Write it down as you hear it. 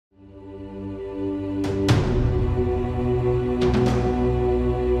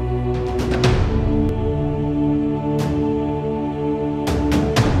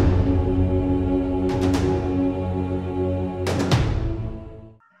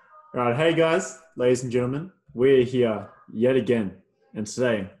All right, hey guys, ladies and gentlemen, we're here yet again, and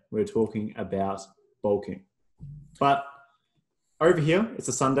today we're talking about bulking. But over here, it's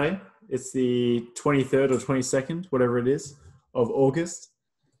a Sunday. It's the 23rd or 22nd, whatever it is, of August,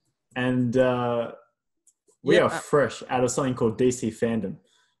 and we Yeah, are fresh out of something called DC fandom,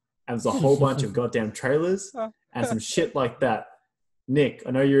 and there's a whole bunch of goddamn trailers and some shit like that. Nick,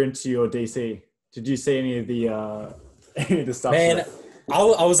 I know you're into your DC. Did you see any of the any of the stuff Man, today?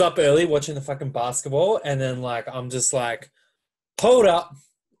 I was up early watching the fucking basketball, and then I'm just like, hold up,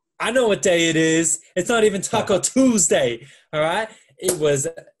 I know what day it is. It's not even Taco Tuesday, all right? It was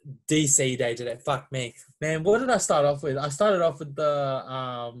DC Day today. Fuck me, man. What did I start off with? I started off with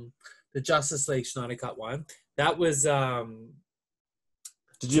the Justice League Snyder Cut one. That was Did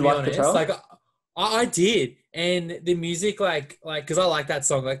to you be like the honest, trailer? I did, and the music, because I like that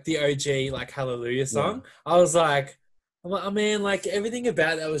song, like the OG, like Hallelujah song. I was like, man, like everything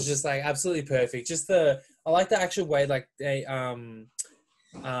about that was just like absolutely perfect. I like the actual way, like they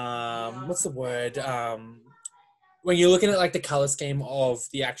what's the word when you're looking at like the color scheme of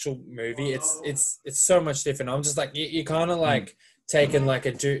the actual movie, it's so much different. I'm just like you kind of like taking like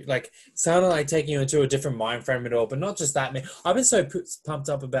sounding like taking you into a different mind frame at all, but not just that, man. I've been so pumped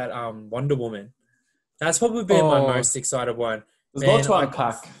up about Wonder Woman. That's probably been my Oh, most excited one, There's a lot man. to Like,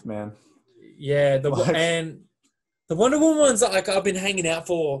 unpack, man. yeah, Like, and the Wonder Woman ones like I've been hanging out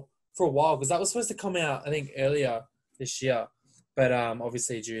for a while because that was supposed to come out I think earlier this year, but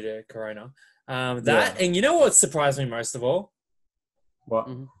obviously due to Corona. yeah. And you know what surprised me most of all? What?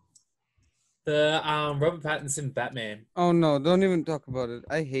 mhm. The Robert Pattinson Batman. Oh no! Don't even talk about it.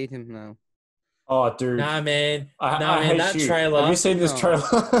 I hate him now. Oh, dude. I hate That you. Have you trailer, seen this No,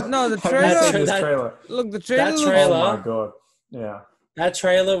 trailer? no. The Have you seen trailer. this trailer? Look, the that trailer looks. Oh my trailer, god. Yeah. that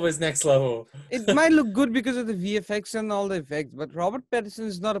trailer was next level. It might look good because of the VFX and all the effects, but Robert Pattison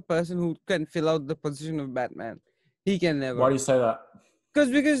is not a person who can fill out the position of Batman. He can Why do never. you say that? Because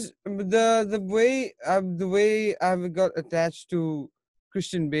the way I've got attached to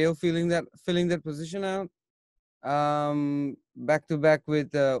Christian Bale filling that position out, back to back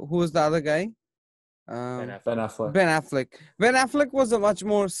with who was the other guy? Ben Um, Ben Affleck. Affleck. Ben Affleck. Ben Affleck was a much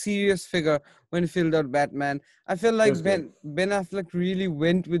more serious figure when he filled out Batman. I feel It like was good. Ben Affleck really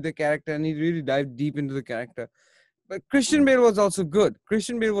went with the character and he really dived deep into the character. But Christian Bale was also good.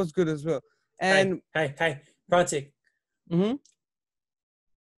 Christian Bale was good as well. Hey, And hey, Prantik. mhm,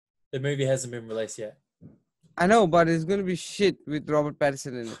 The movie hasn't been released yet. I know, but it's gonna be shit with Robert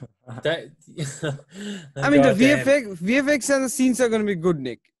Pattinson in it. That, I mean, the goddamn. VFX and the scenes are gonna be good,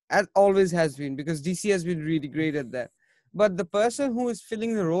 Nick, as always has been, because DC has been really great at that. But the person who is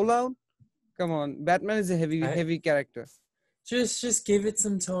filling the role out, come on, Batman is a heavy character. Just give it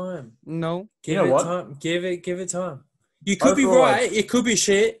some time. No. You know what? Time. Give it time. You could be Overall, right. It could be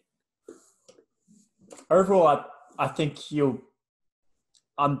shit. Overall, I think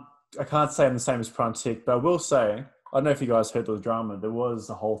I can't say I'm the same as Prantik, but I will say, I don't know if you guys heard the drama. There was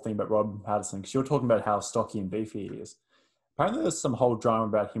a whole thing about Robert Pattinson because you're talking about how stocky and beefy he is. Apparently, there's some whole drama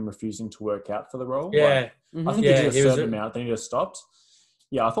about him refusing to work out for the role. Yeah. I think he did a certain amount, then he just stopped.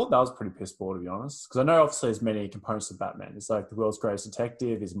 Yeah, I thought that was pretty piss poor, to be honest. Because I know obviously there's many components of Batman. It's like the world's greatest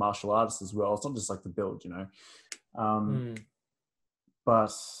detective, he's a martial artist as well. It's not just like the build, you know.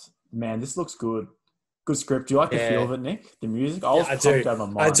 But man, this looks good. Good script. Do you like the feel of it, Nick? The music? I was pumped out of my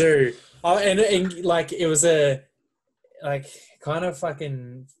mind. I do. Oh, and like it was kind of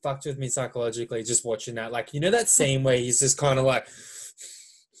fucking fucked with me psychologically just watching that. Like, you know that scene where he's just kind of like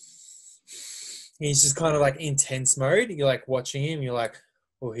intense mode. You're like watching him. You're like,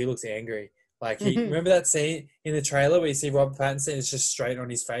 oh, he looks angry. Like remember that scene in the trailer where you see Robert Pattinson? It's just straight on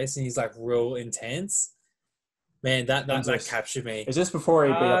his face, and he's like real intense. Man, that captured me. Is this before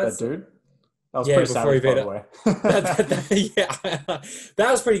he beat up that dude? That was Yeah, pretty before savage, he beat by the way.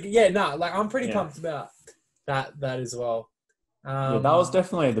 that was pretty good. Yeah, no, like I'm pretty pumped about that as well. Yeah, that was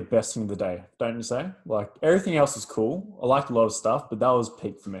definitely the best thing of the day, don't you say? Like, everything else is cool. I liked a lot of stuff, but that was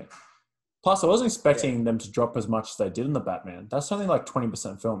peak for me. Plus, I wasn't expecting them to drop as much as they did in the Batman. That's only like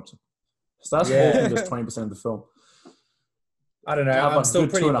 20% filmed. So that's whole thing, just 20% of the film. I don't know. Have, like, I'm still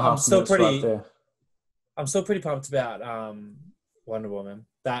pretty pumped about Wonder Woman.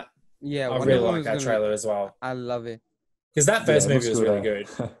 That Yeah, I Wonder really Woman's like that gonna be- trailer as well. I love it. Because that first it movie looks was really good.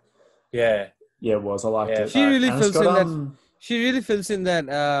 Yeah. Yeah, it was. I liked it. She really And it's fills in got, that. She really fills in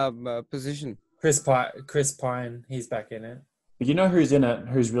that position. Chris Pine, he's back in it. But you know who's in it,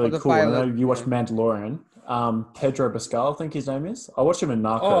 who's really the cool? I pilot, know you watched Mandalorian. Pedro Pascal, I think his name is. I watched him in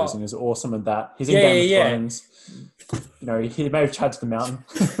Narcos, and he's awesome at that. He's in Game of Thrones. You know, he may have chatted to the mountain.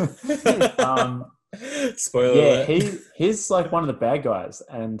 Spoiler alert. He's like one of the bad guys,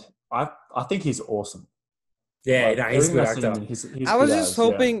 and I think he's awesome. Yeah, Like, no, he's a everything good I've seen actor. him in, he's I was good just as, yeah.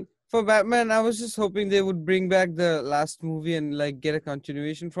 hoping for Batman. I was just hoping they would bring back the last movie and like get a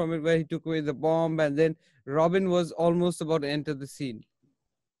continuation from it, where he took away the bomb, and then Robin was almost about to enter the scene.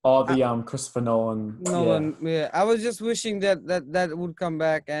 Oh, the Christopher Nolan. Nolan, yeah. I was just wishing that would come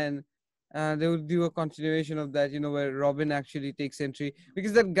back, and they would do a continuation of that. Where Robin actually takes entry,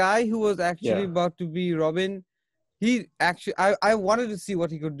 because that guy who was actually about to be Robin, he actually I wanted to see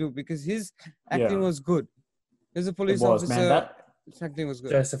what he could do, because his acting was good. As a police officer, man. his acting was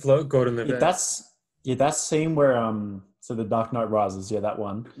good. Joseph Gordon-Levitt. That scene where so the Dark Knight Rises, that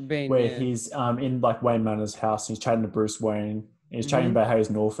one, Bane, where yeah. he's in like Wayne Manor's house, and he's chatting to Bruce Wayne. And he's chatting about how he's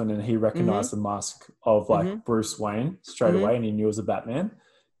an orphan, and he recognized the mask of like Bruce Wayne straight away, and he knew it was a Batman,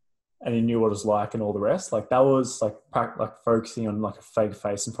 and he knew what it was like, and all the rest. Like that was like focusing on like a fake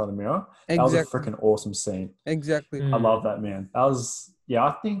face in front of the mirror. Exactly. That was a freaking awesome scene. Exactly. I love that, man. That was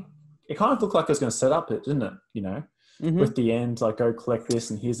I think it kind of looked like it was going to set up it, didn't it? With the end, like go collect this,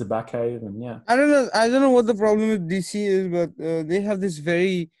 and here's the Batcave, and yeah. I don't know what the problem with DC is, but they have this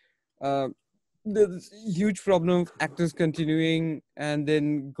very the huge problem of actors continuing and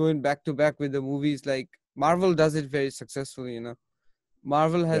then going back to back with the movies. Like Marvel does it very successfully.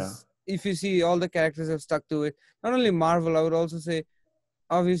 Marvel has, if you see, all the characters have stuck to it. Not only Marvel, I would also say,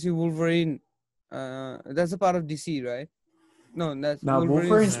 obviously Wolverine. That's a part of DC, right? No,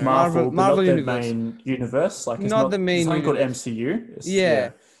 Wolverine's Marvel, but Marvel not the universe. main universe. Like it's not the main something universe. called MCU.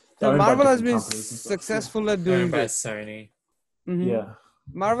 Yeah. So Marvel has been successful at doing Owned by this. Sony. Yeah.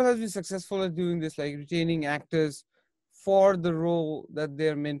 Marvel has been successful at doing this, like retaining actors for the role that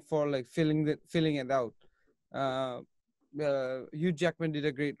they're meant for, like filling it out. Hugh Jackman did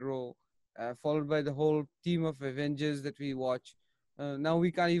a great role, followed by the whole team of Avengers that we watch. Now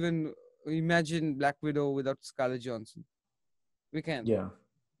we can't even imagine Black Widow without Scarlett Johansson. We can. Yeah.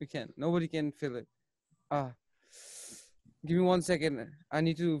 We can. Nobody can fill it. Give me 1 second. I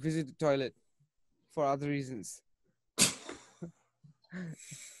need to visit the toilet for other reasons.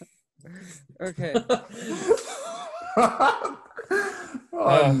 Okay. Oh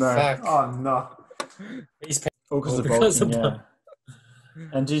no! Fuck. Oh no! He's Because of because Vulcan, of- yeah.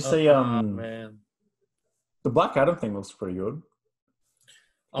 And do you see man. the Black Adam thing looks pretty good.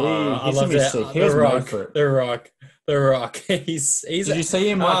 I he's love gonna be that. sick. He was made for it. The Rock. He's. Did you see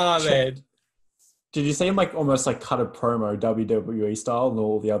him like? man. Did you see him like almost like cut a promo WWE style and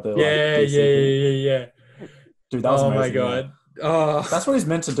all the other Yeah. Dude, that was amazing. Oh my yeah. god. Oh, That's what he's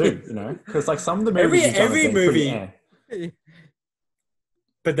meant to do, Because like some of the movies every he's done have been pretty movie.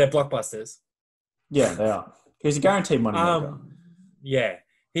 But they're blockbusters. Yeah, they are. He's a guaranteed money maker. Yeah.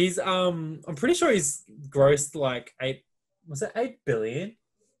 He's I'm pretty sure he's grossed like 8 billion?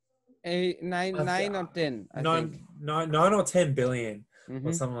 9 or 10. I think. 9 or 10 billion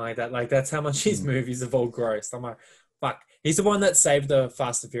or something like that. Like that's how much his movies have all grossed. I'm like, fuck. He's the one that saved the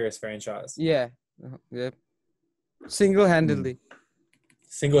Fast and Furious franchise. Yeah. Yep. Single-handedly.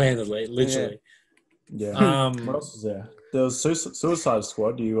 Single-handedly, literally. Yeah. What else was there? There was Suicide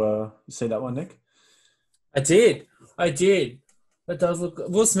Squad. You see that one, Nick? I did. That does look.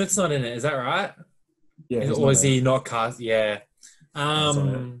 Will Smith's not in it. Is that right? Yeah. Or is he not cast? Yeah.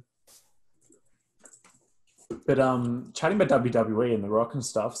 But chatting about WWE and The Rock and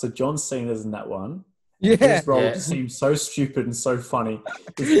stuff. So John Cena's in that one. Yeah. His role just seems so stupid and so funny.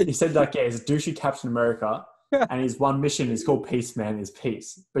 He said like, he's a douchey Captain America, and his one mission is called Peace Man is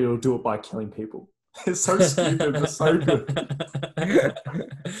peace, but he'll do it by killing people. It's so stupid, but so good.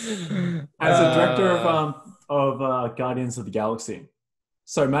 As a director of Guardians of the Galaxy,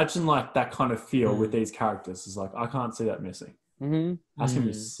 so imagine like that kind of feel with these characters. It's like I can't see that missing. That's gonna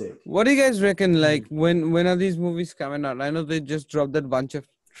be sick. What do you guys reckon? Like when are these movies coming out? I know they just dropped that bunch of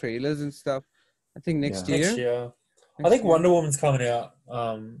trailers and stuff. I think next year. I think Wonder Woman's coming out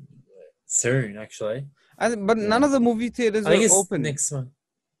soon, actually. But none of the movie theaters are open. Next month.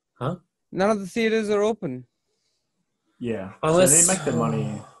 Huh? None of the theaters are open. Yeah. Unless so they make the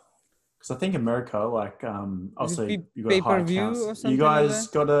money. Because I think America, like, obviously you got high counts. You guys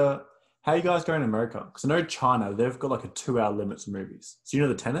how you guys going in America? Because I know China, they've got like a 2-hour limit to movies. So you know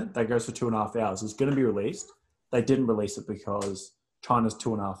the Tenet, that goes for 2.5 hours. It's going to be released. They didn't release it because China's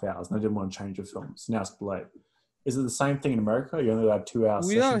 2.5 hours and they didn't want to change the film. So now it's delayed. Is it the same thing in America? You only have 2 hours.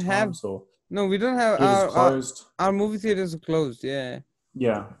 We don't have. No, we don't have. Our movie theaters are closed. Yeah.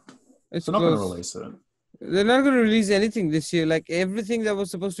 Yeah. It's They're not going to release it. They're not going to release anything this year. Like everything that was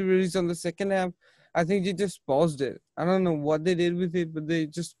supposed to be released on the second half, I think they just paused it. I don't know what they did with it, but they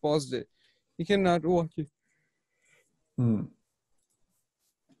just paused it. You cannot watch it.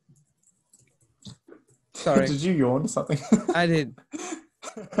 Sorry. Did you yawn or something? I did.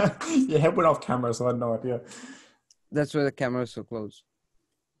 Your head went off camera, so I had no idea. That's why the camera is so close.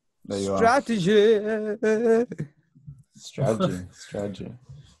 There you Strategy. Strategy.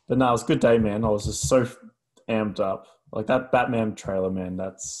 But no, it was a good day, man. I was just so amped up. Like that Batman trailer, man.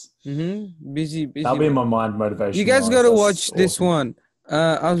 Busy. That'll be in my mind motivation. You guys got to watch awesome. this one.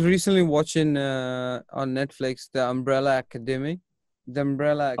 I was recently watching on Netflix the Umbrella Academy. The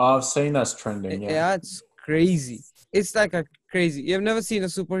Umbrella. I've seen that's trending. Yeah, it's crazy. It's like a crazy. You've never seen a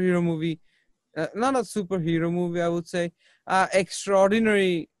superhero movie. Not a superhero movie, I would say.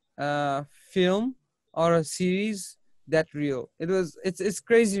 Extraordinary film or a series that real. It's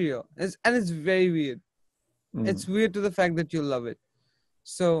crazy real. It's very weird. It's weird to the fact that you love it.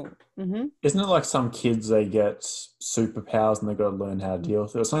 So, Isn't it like some kids, they get superpowers and they got to learn how to deal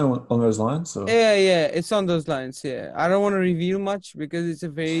with it? Something along those lines? Or? Yeah, it's on those lines. Yeah, I don't want to reveal much because it's a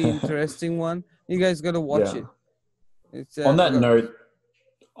very interesting one. You guys got to watch it. It's, on that note,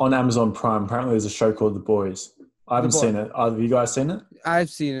 on Amazon Prime, apparently there's a show called The Boys. I haven't seen it. Have you guys seen it? I've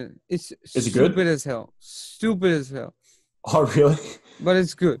seen it. Is it good? Stupid as hell. Stupid as hell. Oh, really? But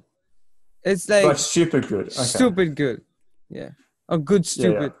it's good. It's like stupid good. Okay. Stupid good. Yeah. A good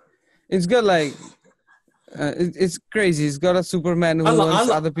stupid. Yeah. It's got like it's crazy. It's got a Superman who wants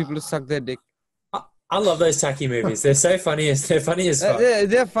other people to suck their dick. I love those tacky movies. They're so funny. They're funny as fuck.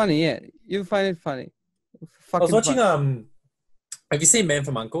 They're funny. Yeah, you find it funny. I was watching. Have you seen Man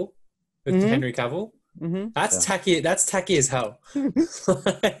from U.N.C.L.E. with Henry Cavill? That's tacky. That's tacky as hell.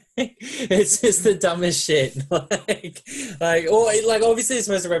 It's just the dumbest shit. Obviously it's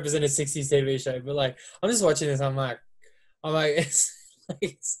supposed to represent a 60s TV show, but like I'm just watching this. I'm like, it's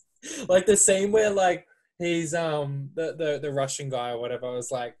like the scene where like he's the Russian guy or whatever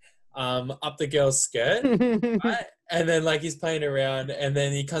was like up the girl's skirt, right? And then like he's playing around, and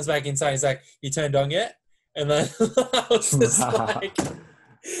then he comes back inside. He's like, "You turned on yet?" And then I was just like,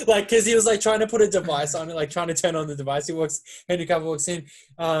 because he was like trying to put a device on it, like trying to turn on the device. Henry Cavill walks in,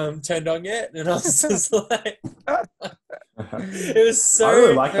 turned on yet? And I was just like, it was so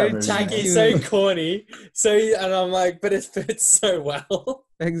really like that movie, tacky, so corny. And I'm like, but it fits so well.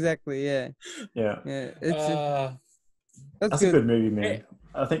 Exactly, yeah. That's a good movie, man.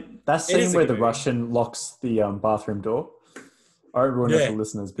 I think that scene where the Russian locks the bathroom door. I won't ruin it for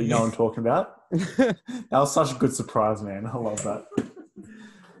listeners, but you know what I'm talking about? That was such a good surprise, man. I love that.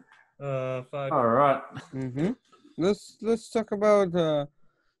 Fuck. All right. Let's talk about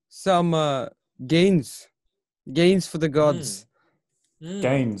some gains for the gods.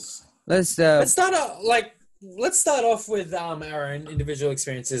 Gains. Let's start off with our own individual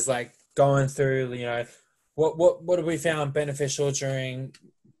experiences, like going through, you know, what have we found beneficial during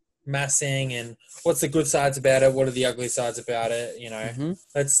massing, and what's the good sides about it, what are the ugly sides about it, you know.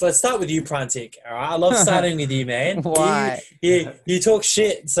 Let's start with you, Prantik. All right, I love starting with you, man. Why? You talk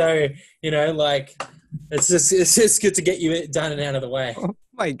shit, so you know, like it's just good to get you done and out of the way. Oh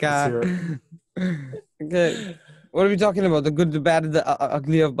my god. Okay, what are we talking about? The good, the bad, the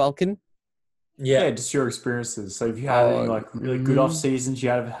ugly of Balkan? Yeah, just your experiences. So if you had any like really good off seasons, you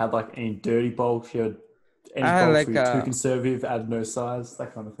had like any dirty bulk, you had any bulks were you too conservative, added no size,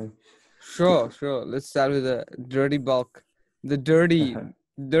 that kind of thing. Sure. Let's start with the dirty bulk. The dirty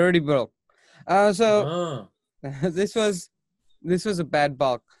bulk. This was a bad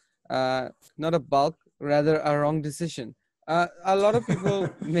bulk. Not a bulk, rather a wrong decision. A lot of people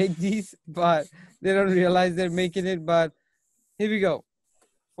make these, but they don't realize they're making it. But here we go.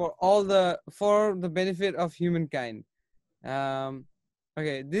 For the benefit of humankind.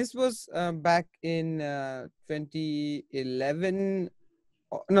 Okay, this was back in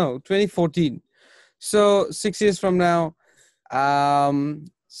 2014. So 6 years from now.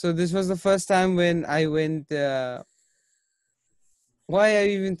 So this was the first time when I went. Why are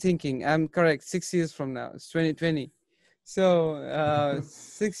you even thinking? I'm correct. 6 years from now. It's 2020. So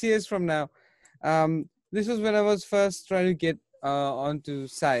 6 years from now. This was when I was first trying to get onto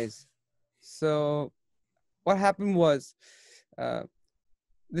size. So what happened was.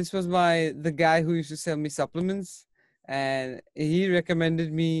 This was the guy who used to sell me supplements, and he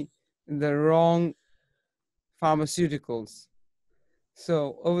recommended me the wrong pharmaceuticals.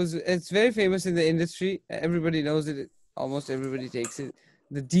 So it's very famous in the industry. Everybody knows it. Almost everybody takes it.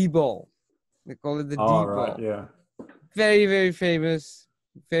 The D-ball. They call it the D-ball. Right, yeah. Very, very famous.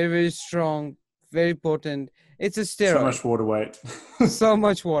 Very, very strong. Very potent. It's a steroid. So much water weight. So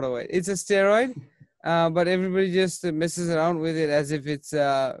much water weight. It's a steroid. But everybody just messes around with it as if it's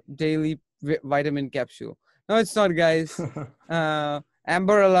a daily vitamin capsule. No, it's not, guys.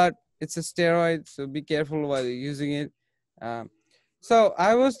 Amber alert. It's a steroid, so be careful while you're using it. So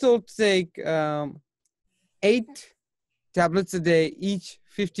I was told to take 8 tablets a day, each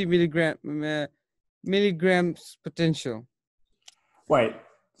 50 milligrams potential. Wait,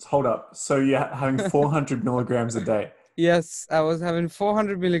 hold up. So you're having 400 milligrams a day. Yes, I was having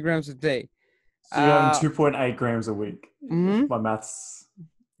 400 milligrams a day. So you're having 2.8 grams a week. Mhm. My maths.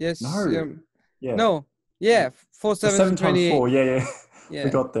 Yes. No. Yeah. No. Yeah. So 4 7 7 times 28. 4. Yeah. Yeah. We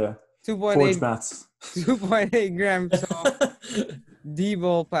got there. 2.8 Forge maths. 2.8 grams of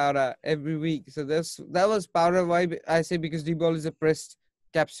D-ball powder every week. So that was powder. Why I say, because D-ball is a pressed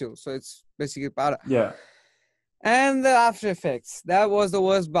capsule, so it's basically powder. Yeah. And the after effects, that was the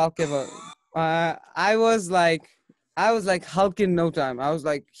worst bulk ever. I was like Hulk in no time. I was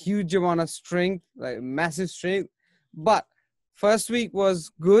like huge amount of strength, like massive strength. But first week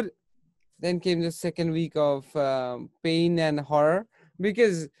was good. Then came the second week of pain and horror,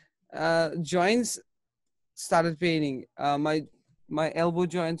 because joints started paining. My elbow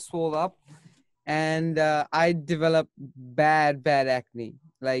joint swelled up, and I developed bad acne,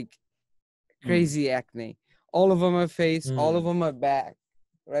 like crazy acne, all over my face, all over my back,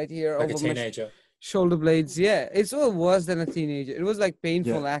 right here, Like a over my teenager. shoulder blades. Yeah, it's all worse than a teenager. It was like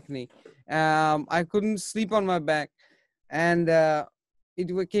painful acne. I couldn't sleep on my back, and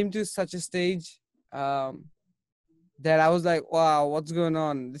it came to such a stage that I was like, wow, what's going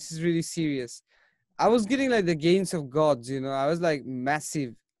on? This is really serious. I was getting like the gains of gods, you know. I was like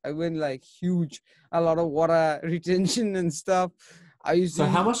massive. I went like huge, a lot of water retention and stuff. I used So to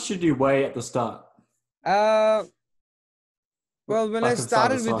how much did you weigh at the start? well, when I Like at the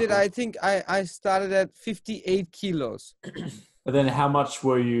start of started the with it, cycle? I think I started at 58 kilos, And then how much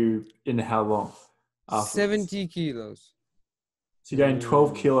were you in how long afterwards? 70 kilos, So you gained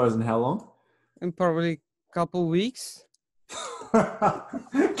 12 kilos in how long? in probably a couple weeks. God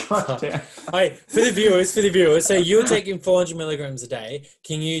damn. Hey, for the viewers, so you're taking 400 milligrams a day.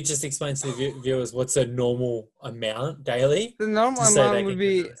 Can you just explain to the viewers what's a normal amount daily? The normal Just so amount they would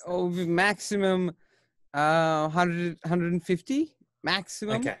can be maximum 150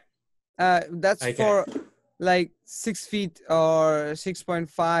 maximum. Okay. That's Okay. for like 6 feet or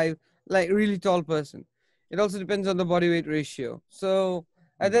 6.5, like really tall person. It also depends on the body weight ratio. So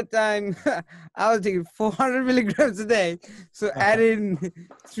at that time, I was taking 400 milligrams a day. So add in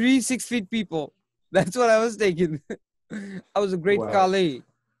 3 6 feet people. That's what I was taking. I was a great Wow. Kali.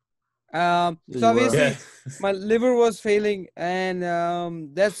 Yeah, So you were. obviously Yeah. my liver was failing, and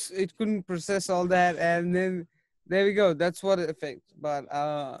it couldn't process all that, and then there we go. That's what it affects. But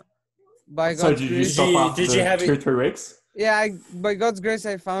by So God's did you grace, stop after did you have 2-3 weeks? yeah, by God's grace,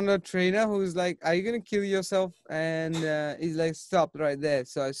 I found a trainer who's like, "Are you gonna kill yourself?" And he's like, "Stop right there."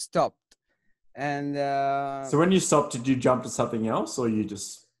 So I stopped, and So when you stopped, did you jump to something else, or you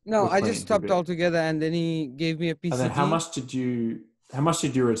just no, were I clean just for a stopped bit? altogether, and then he gave me a PCT. And then how much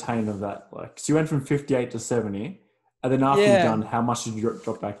did you retain of that? Like, so you went from 58 to 70, and then after you're Yeah. done, how much did you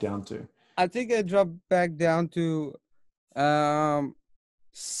drop back down to? I think I dropped back down to um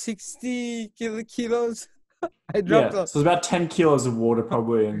 60 kilos. I dropped Yeah, so it's about 10 kilos of water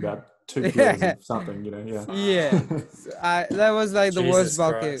probably and about 2 kilos of something, yeah. Yeah. So that was like the worst Jesus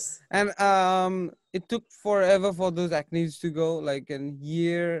bulk. Christ. And it took forever for those acnes to go, like a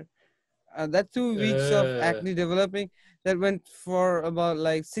year. That 2 weeks of acne developing, that went for about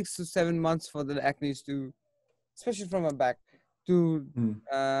like 6 to 7 months for the acne to, especially from my back, to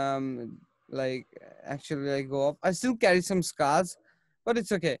like actually like go off. I still carry some scars, but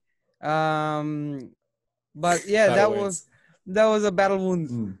it's okay. But yeah, that was a battle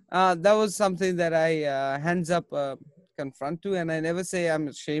wound. That was something that I hands up confront to, and I never say I'm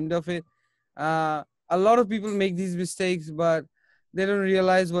ashamed of it. A lot of people make these mistakes, but they don't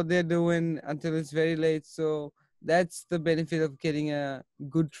realize what they're doing until it's very late. So that's the benefit of getting a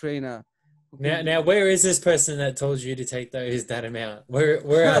good trainer. Now, where is this person that told you to take that amount?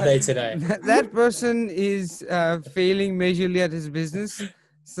 Where are they today? That person is failing majorly at his business.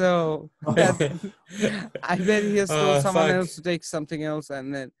 So I bet he has told someone else to take something else,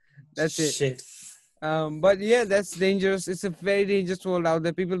 and then that's it. Shit. But yeah, that's dangerous. It's a very dangerous world out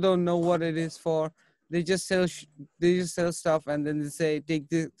there. People don't know what it is for. They just sell stuff, and then they say take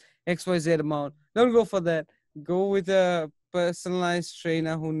the XYZ amount. Don't go for that. Go with a personalized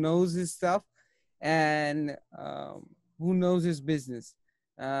trainer who knows his stuff and who knows his business.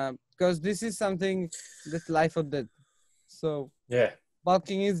 Because this is something that's life or death. So Yeah.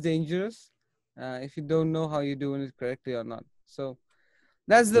 bulking is dangerous if you don't know how you're doing it correctly or not. So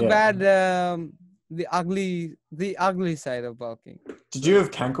that's the bad, the ugly side of bulking. Did you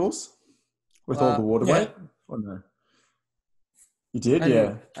have cankles with all the water weight? Or no? You did, I yeah.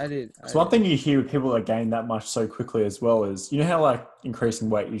 did. I did. So one thing you hear with people that gain that much so quickly as well is, you know how like increasing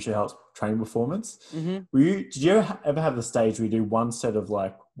weight usually helps training performance? Mm-hmm. Did you ever have the stage where you do one set of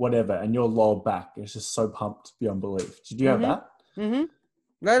like whatever and your lower back is just so pumped beyond belief? Did you have that? Mm-hmm. Mm-hmm.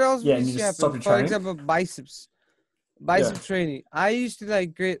 That also Yeah, and used you to just happen. stopped your For training? example, biceps Yeah. training. I used to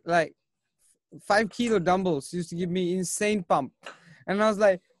like 5 kilo dumbbells used to give me insane pump, and I was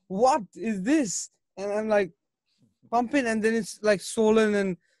like, "What is this?" And I'm like pumping, and then it's like swollen,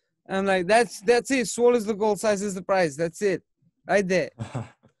 and I'm like, "That's it. Swole is the goal, size is the prize. That's it, right there."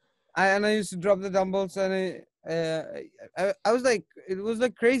 I used to drop the dumbbells, and I was like, it was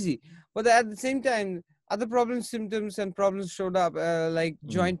like crazy. But at the same time, other problems, symptoms, and problems showed up, like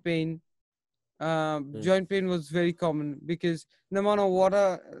joint pain. Joint pain was very common because the amount of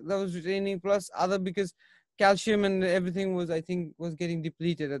water that was retaining, plus other because calcium and everything was, I think, was getting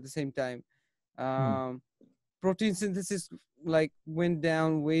depleted at the same time. Protein synthesis like went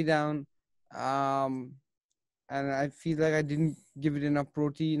down, way down. And I feel like I didn't give it enough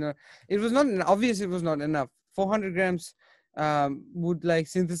protein. It was not obvious. It was not enough. 400 grams would like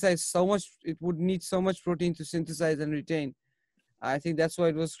synthesize so much. It would need so much protein to synthesize and retain. I think that's why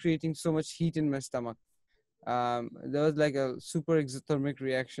it was creating so much heat in my stomach. There was like a super exothermic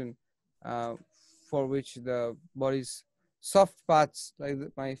reaction, for which the body's soft parts, like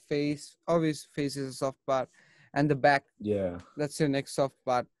my face, obvious face is a soft part, and the back, Yeah. that's your next soft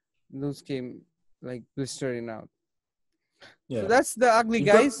part. Those came like blistering out. Yeah. So that's the ugly You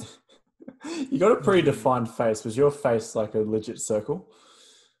guys. you got a pretty defined face. Was your face like a legit circle?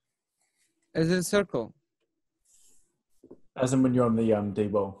 Is it a circle? As in when you're on the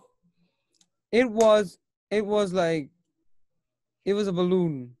D-ball? It was like, it was a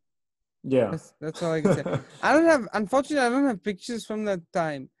balloon. Yeah. That's all I can say. Unfortunately, I don't have pictures from that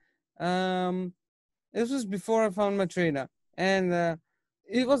time. This was before I found my trainer, and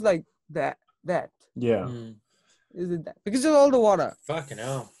it was like that. Yeah. Is it that? Because of all the water. Fucking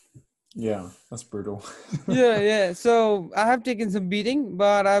hell. Yeah. That's brutal. Yeah. So I have taken some beating,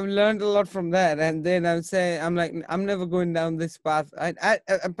 but I've learned a lot from that. And then I'm like, I'm never going down this path. I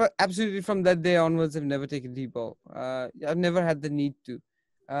absolutely from that day onwards, I've never taken D-ball. I've never had the need to.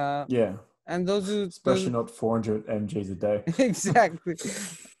 Yeah. And Especially not 400 mgs a day. exactly.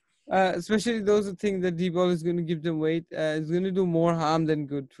 Especially those who think that D-ball is going to give them weight. It's going to do more harm than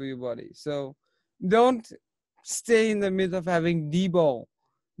good for your body. So don't stay in the myth of having D-ball.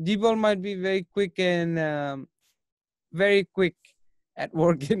 D-ball might be very quick and very quick at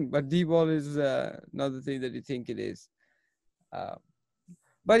working, but D-ball is not the thing that you think it is.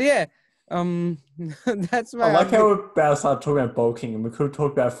 But yeah, that's my. I like how we're about to start talking about bulking, and we could have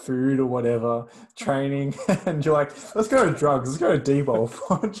talked about food or whatever, training, and you're like, let's go to drugs, let's go to D-ball,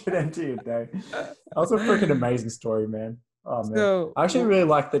 400 mg a day. That was a freaking amazing story, man. Oh man, So, I actually really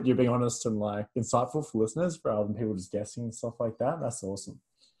like that you're being honest and like insightful for listeners rather than people just guessing and stuff like that. That's awesome.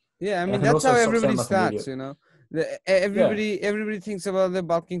 yeah, I And mean, can that's also how stop everybody sounding like an starts, idiot. Everybody thinks about the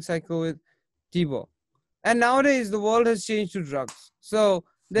bulking cycle with D-ball. And nowadays, the world has changed to drugs. So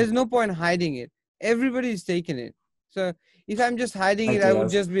there's no point hiding it. Everybody's taking it. So if I'm just hiding it, I would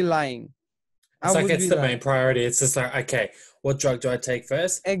just be lying. It's like it's the main priority. It's just like, okay, what drug do I take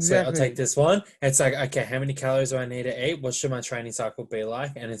first? So I'll Exactly. take this one. It's like, okay, how many calories do I need to eat? What should my training cycle be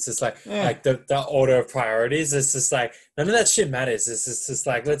like? And it's just like the order of priorities. It's just like none of that shit matters. It's just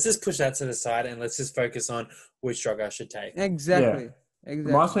like, let's just push that to the side and let's just focus on which drug I should take. Exactly.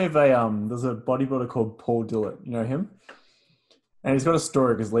 Reminds me of there's a bodybuilder called Paul Dillett. You know him? And he's got a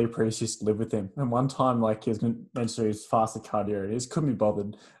story because Lee Priest used to live with him. And one time, like, he was meant to do his fasted cardio and he just couldn't be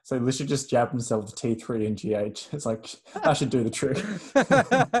bothered. So he literally just jabbed himself with T3 and GH. It's like, that should do the trick.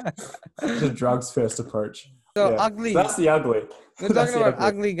 The drugs first approach. So ugly. So that's the ugly. We're talking about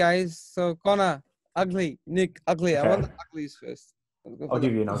ugly guys. So Conor, ugly. Nick, ugly. Okay. I want the uglies first. I'll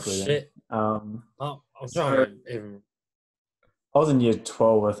give you an ugly then. I'm trying to I was in year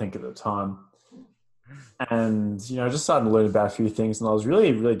 12, I think, at the time. And, you know, I just started to learn about a few things. And I was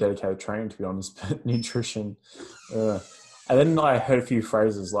really, really dedicated to training, to be honest, but nutrition. And then I heard a few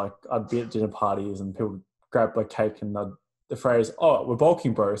phrases, like I'd be at dinner parties and people would grab a cake and the phrase, oh, we're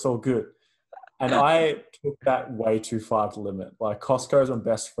bulking, bro. It's all good. And I took that way too far to the limit. Like Costco's my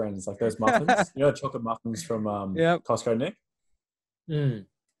best friends, like those muffins. You know, the chocolate muffins from Costco, Nick?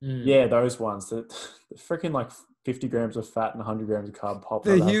 Yeah, those ones. They're freaking like 50 grams of fat and 100 grams of carb pop.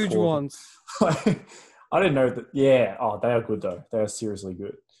 The huge ones. I didn't know that. Yeah. Oh, they are good though. They are seriously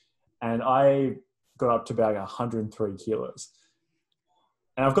good. And I got up to about 103 kilos.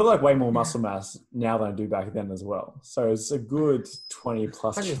 And I've got like way more muscle mass now than I do back then as well. So it's a good 20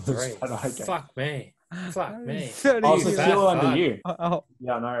 plus kilos. Fuck me. Fuck me. 30 I was Bad still under fun. you. Oh,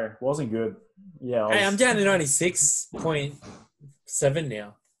 Yeah, I know. Wasn't good. Yeah. Hey, I'm down to 96.7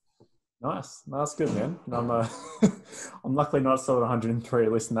 now. Nice. No, that's good, man. And I'm I'm luckily not still at 103,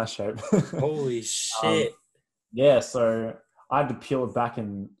 at least in that shape. Holy shit. Yeah, so I had to peel it back,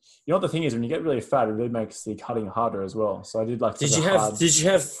 and you know what the thing is, when you get really fat, it really makes the cutting harder as well. So I did like Did such you a have hard did you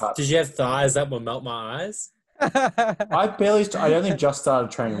have cut. did you have thighs that would melt my eyes? I only just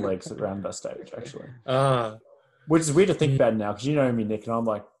started training legs around that stage, actually. Which is weird to think about now, because you know me, Nick, and I'm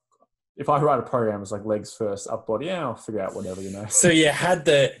like, if I write a program, it's like legs first, up body, yeah, I'll figure out whatever, you know. So you had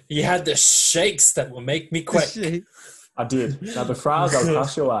the shakes that will make me quick. I did. Now the phrase, I'll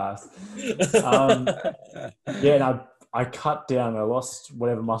crush your ass. Yeah, and I cut down. I lost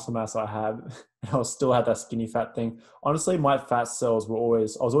whatever muscle mass I had, and I still had that skinny fat thing. Honestly, my fat cells I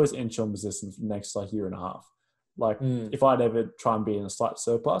was always insulin resistant for the next like year and a half. Like if I'd ever try and be in a slight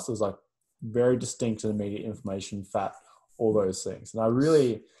surplus, it was like very distinct and immediate inflammation, fat, all those things.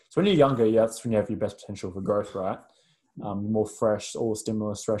 And so when you're younger, that's when you have your best potential for growth, right? You're more fresh, all the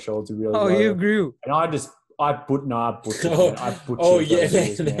stimulus thresholds are really low. you grew. And I butchered, man. Yeah, those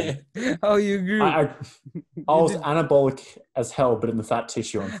years, man. Oh, you grew. I was anabolic as hell, but in the fat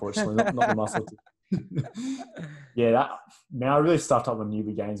tissue, unfortunately, not the muscle. Yeah, I really stuffed up my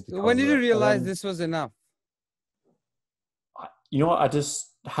newbie gains. So when did you realize this was enough? You know what? I just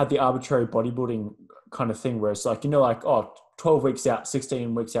had the arbitrary bodybuilding kind of thing where it's like, 12 weeks out,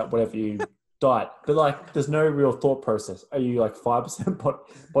 16 weeks out, whatever you diet. But like, there's no real thought process. Are you like 5%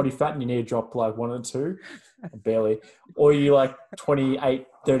 body fat and you need to drop like 1 or 2? Barely. Or are you like 28,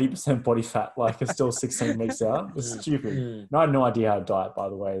 30% body fat, like it's still 16 weeks out? It's stupid. And I had no idea how to diet, by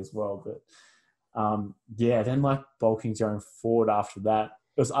the way, as well. But then like bulking going forward after that,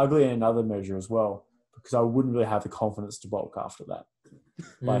 it was ugly in another measure as well, because I wouldn't really have the confidence to bulk after that,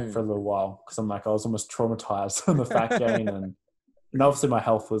 like for a little while, because I was almost traumatized on the fat gain, and obviously my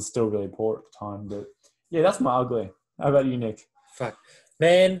health was still really poor at the time. But yeah, that's my ugly. How about you, Nick? Fuck,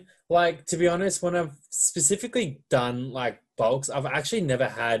 man. Like, to be honest, when I've specifically done like bulks, I've actually never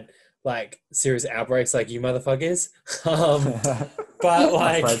had like serious outbreaks like you motherfuckers. But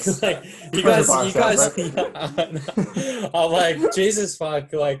like you guys, I'm like, Jesus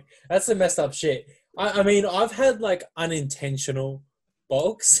fuck, like that's the messed up shit. I mean, I've had like unintentional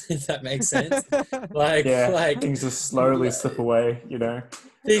bulks, if that makes sense. Like things just slowly slip away, you know.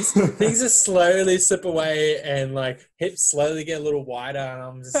 Things just slowly slip away, and like hips slowly get a little wider, and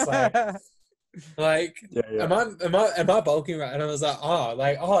I'm just like, am I bulking right? And I was like,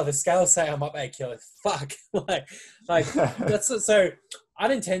 the scales say I'm up 8 kilos. Fuck, like that's so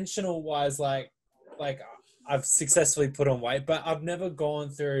unintentional wise. Like I've successfully put on weight, but I've never gone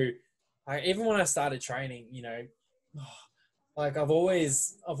through. Like, even when I started training, you know, like I've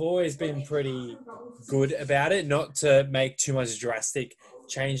always been pretty good about it, not to make too much drastic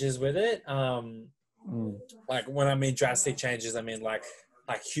changes with it. Like when I mean drastic changes, I mean like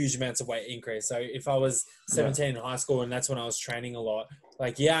huge amounts of weight increase. So if I was 17 in high school and that's when I was training a lot,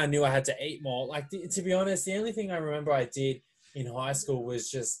 like, I knew I had to eat more. Like, to be honest, the only thing I remember I did in high school was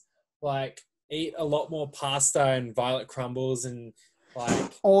just like eat a lot more pasta and violet crumbles and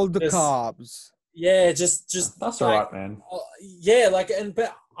like all the carbs. Yeah, just that's like, all right, man. Yeah, like,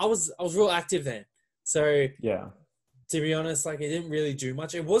 but I was real active then. So yeah, to be honest, like it didn't really do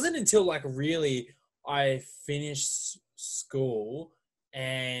much. It wasn't until like really I finished school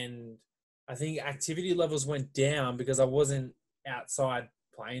and I think activity levels went down because I wasn't outside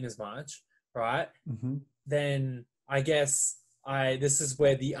playing as much, right? Mm-hmm. Then I guess this is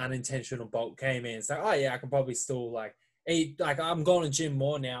where the unintentional bulk came in. So, I can probably still like eat, like I'm going to gym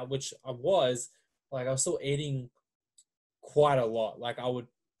more now, which I was still eating quite a lot. Like I would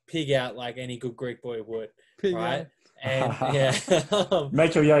pig out like any good Greek boy would, right? And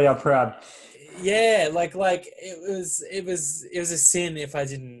make your yaya proud. Yeah, like it was a sin if I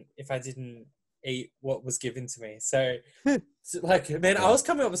didn't eat what was given to me. So like, man, I was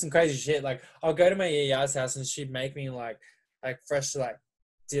coming up with some crazy shit. Like I'll go to my yaya's house and she'd make me like fresh like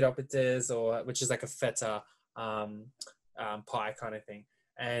diropitas, or which is like a feta pie kind of thing.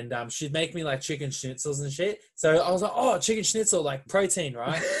 And she'd make me like chicken schnitzels and shit. So I was like, chicken schnitzel, like protein,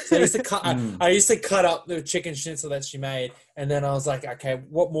 right? So I used to cut I used to cut up the chicken schnitzel that she made, and then I was like, okay,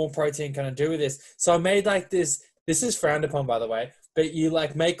 what more protein can I do with this? So I made like this is frowned upon, by the way, but you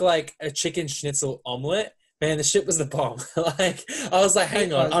like make like a chicken schnitzel omelet. Man, the shit was the bomb. Like I was like,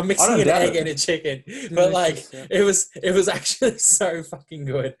 hang on, I'm mixing an egg and a chicken, but like it was actually so fucking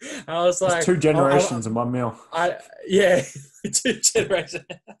good. I was like, it's 2 generations in one meal. 2 generations.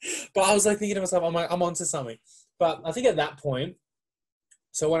 But I was like thinking to myself, I'm onto something. But I think at that point,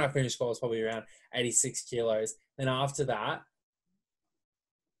 So when I finished school, I was probably around 86 kilos. Then after that,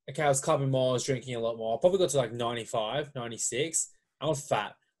 okay, I was clubbing more, I was drinking a lot more. I probably got to like 95, 96. I was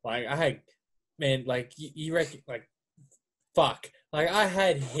fat. Like I had, man, like you reckon, like, fuck. Like I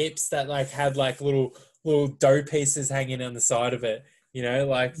had hips that like had like little dough pieces hanging on the side of it. You know,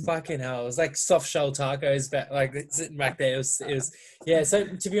 like fucking hell. It was like soft shell tacos back, like sitting back there. It was, yeah. So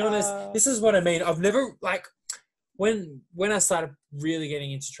to be honest, this is what I mean. I've never like, when I started really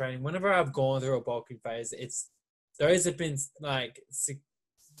getting into training, whenever I've gone through a bulking phase, those have been like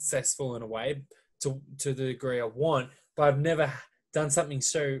successful in a way to the degree I want, but I've never done something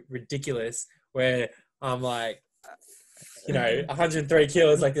so ridiculous where I'm like, 103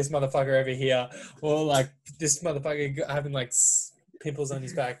 kilos like this motherfucker over here, or like this motherfucker having like pimples on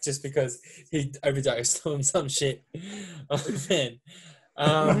his back just because he overdosed on some shit. Oh man.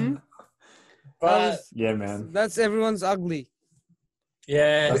 But yeah, man, that's everyone's ugly.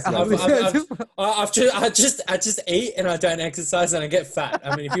 Yeah, I just eat and I don't exercise and I get fat.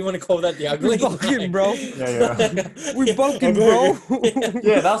 I mean, if you want to call that the ugly, bulking, bro. Yeah. We bulking, bro.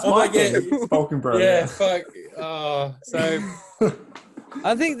 Yeah, that's my thing. Bulking, bro. Yeah, fuck. So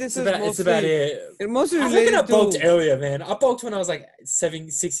I think this is it's about it. Mostly I related reckon I bulked to earlier, man. I bulked when I was like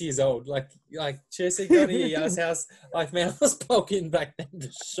 6 years old. Like seriously, going to your yard's house. Like, man, I was bulking back then for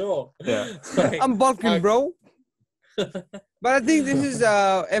sure. Yeah, like, I'm bulking, bro. But I think this is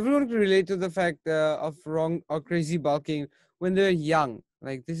everyone can relate to the fact of wrong or crazy bulking when they're young.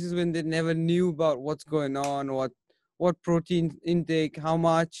 Like this is when they never knew about what's going on, what protein intake, how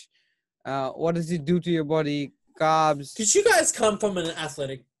much, what does it do to your body, carbs. Did you guys come from an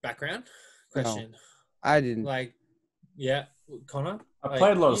athletic background? Question. No, I didn't. Like, yeah, Connor. I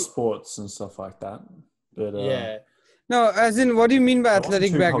played a lot of sports and stuff like that. But yeah. No, as in, what do you mean by I wasn't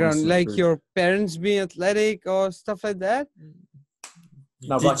athletic too background? cognizant Like of your parents being athletic or stuff like that?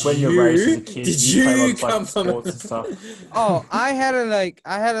 No, like when you're raised as a kid, Did you play a lot you of, like, come from sports and stuff. Oh, I had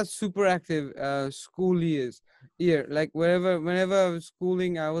a super active school year. Like whenever I was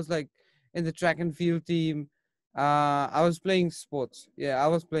schooling, I was like in the track and field team. I was playing sports. Yeah, I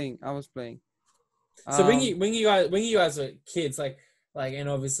was playing. So when you guys were kids, like, and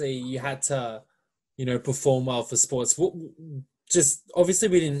obviously you had to, perform well for sports. Just obviously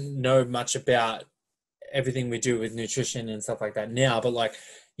we didn't know much about everything we do with nutrition and stuff like that now, but like,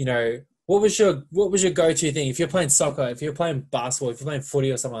 what was your go-to thing? If you're playing soccer, if you're playing basketball, if you're playing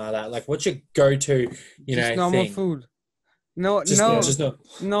footy or something like that, like what's your go-to, just normal thing? food.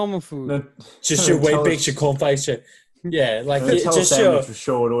 Normal food. No, Just your wheat bix, your cornflakes, yeah, like just sandwich for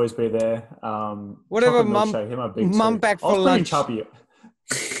sure would always be there. Whatever mum packed for lunch. Chubby.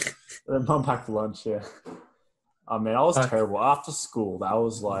 Mum packed for lunch, yeah. I mean, I was terrible after school. That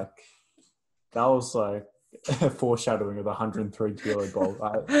was like a foreshadowing of the 103 kilo bulk.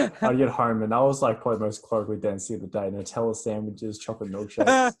 I'd get home and that was like probably the most calorically dense of the day. Nutella sandwiches, chocolate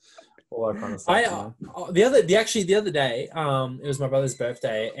milkshakes, all that kind of stuff. The other day, it was my brother's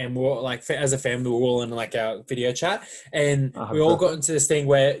birthday, and we were like, as a family, we were all in like our video chat, and we all got into this thing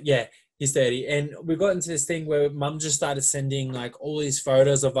where, he's 30, and we got into this thing where Mum just started sending like all these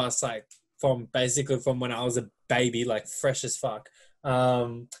photos of us, like from when I was a baby, like fresh as fuck.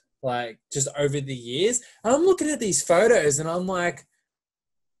 Like just over the years. And I'm looking at these photos and I'm like,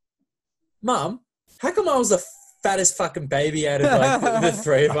 Mum, how come I was the fattest fucking baby out of like the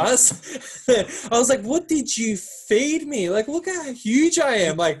three of us? I was like, what did you feed me? Like, look how huge I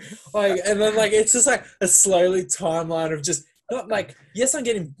am. Like, and then like, it's just like a slowly timeline of just not like, yes, I'm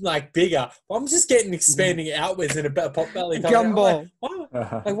getting like bigger, but I'm just getting expanding outwards in a pot belly. Gumball.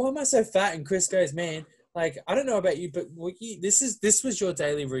 Like, why am I so fat? And Chris goes, man, like, I don't know about you, but this was your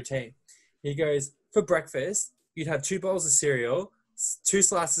daily routine. He goes, for breakfast, you'd have 2 bowls of cereal, 2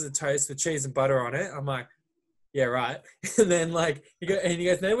 slices of toast with cheese and butter on it. I'm like, yeah, right. And then like, he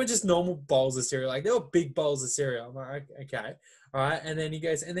goes, they were just normal bowls of cereal. Like, they were big bowls of cereal. I'm like, okay. All right. And then he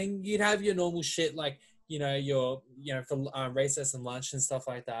goes, and then you'd have your normal shit, like, for recess and lunch and stuff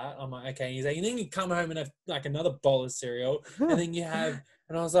like that. I'm like, okay. And he's like, and then you come home and have like another bowl of cereal. And then you have,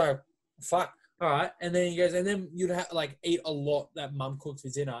 and I was like, fuck. All right. And then he goes, and then you'd have like eat a lot that Mum cooked for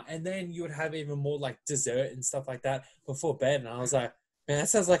dinner. And then you would have even more like dessert and stuff like that before bed. And I was like, man, that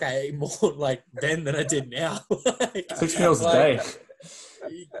sounds like I ate more like then than I did now. Like, 6 meals a day.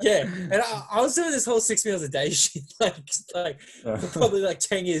 Yeah. And I was doing this whole 6 meals a day shit, like probably like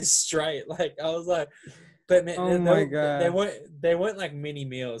 10 years straight. Like I was like, but man, they weren't like mini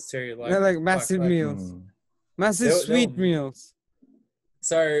meals too. Like, they're like massive meals. Massive sweet meals.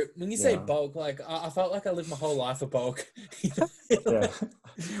 So when you say Yeah. bulk, like I felt like I lived my whole life for bulk. Yeah.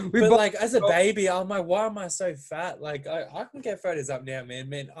 We But both- like as a baby, I'm like, why am I so fat? Like I can get photos up now, man.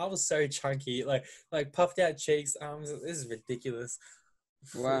 Man, I was so chunky, like puffed out cheeks, arms. This is ridiculous.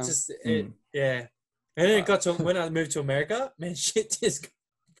 Wow. Yeah. And then it got to when I moved to America, man, shit just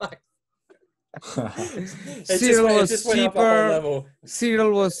like Cereal it was just went up a whole cheaper. level.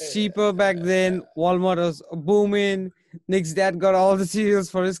 Cereal was cheaper back then. Walmart was booming. Nick's dad got all the cereals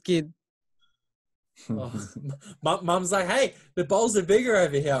for his kid. Oh, Mum's like, hey, the bowls are bigger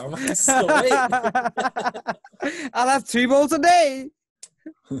over here. I'm like, sweet. I'll have 3 bowls a day.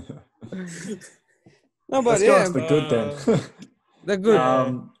 No, but Let's go yeah, on to the good then. they're good.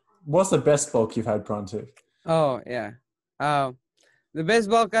 Yeah. What's the best bulk you've had, Prantik? Oh, yeah. The best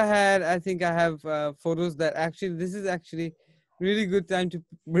bulk I had, I think I have photos that actually, this is actually really good time to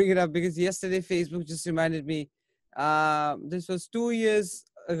bring it up because yesterday Facebook just reminded me, this was 2 years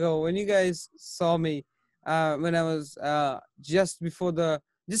ago when you guys saw me when I was just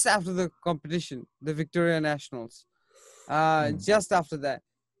after the competition, the Victoria Nationals. Just after that.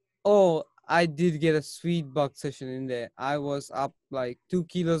 Oh, I did get a sweet bulk session in there. I was up like 2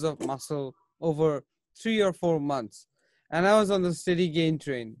 kilos of muscle over 3 or 4 months. And I was on the steady gain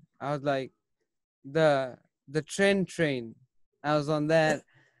train. I was like the trend train. I was on that.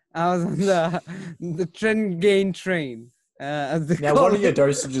 I was on the trend gain train. As they Now, call what are your it.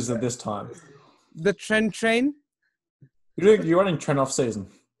 dosages at this time? The trend train? You're running trend off season.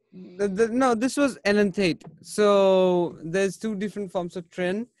 No, this was enanthate. So there's 2 different forms of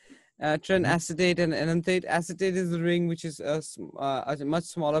tren. Tren acetate and enanthate. Acetate is the ring, which is a much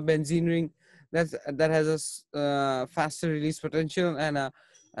smaller benzene ring that has a faster release potential and a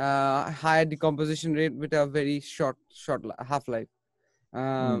higher decomposition rate with a very short half-life.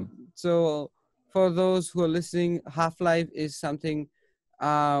 So for those who are listening, half-life is something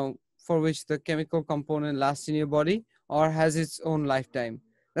for which the chemical component lasts in your body or has its own lifetime.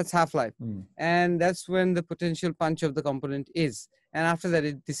 That's half-life. And that's when the potential punch of the component is. And after that,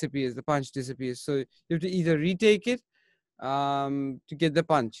 it disappears. The punch disappears. So you have to either retake it to get the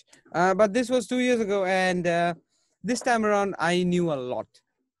punch. But this was 2 years ago. And this time around, I knew a lot.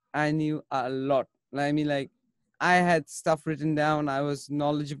 I mean, like, I had stuff written down. I was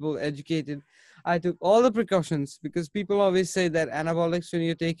knowledgeable, educated. I took all the precautions because people always say that anabolics, when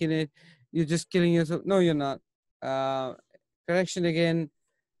you're taking it, you're just killing yourself. No, you're not. Correction again.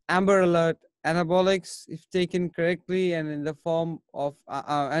 Amber alert. Anabolics, if taken correctly and in the form of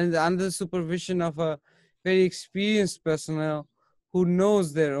and under the supervision of a very experienced personnel who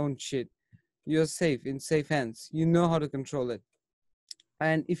knows their own shit, you're safe, in safe hands. You know how to control it,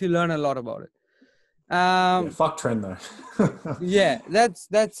 and if you learn a lot about it. Fuck trend though. Yeah,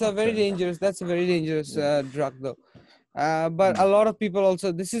 that's a very dangerous. That's a very dangerous drug though. But a lot of people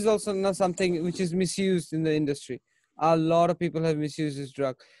also. This is also not something which is misused in the industry. A lot of people have misused this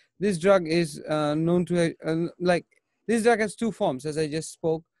drug. This drug is known to this drug has 2 forms, as I just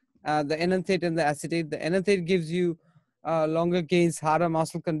spoke. The enanthate and the acetate. The enanthate gives you longer gains, harder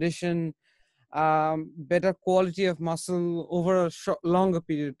muscle condition, better quality of muscle over a longer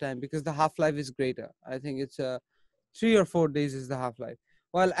period of time because the half-life is greater. I think it's 3 or 4 days is the half-life,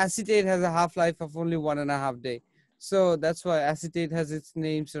 while acetate has a half-life of only 1.5 days. So that's why acetate has its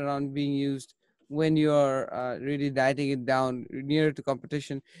names around being used when you're really dieting it down nearer to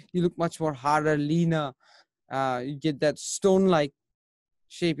competition. You look much more harder, leaner. You get that stone-like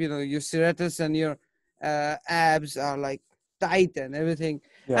shape. You know, your serratus and your abs are like tight and everything.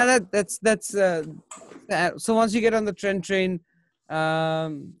 Yeah. And that's so once you get on the trend train,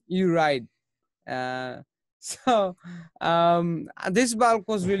 you ride. So this bulk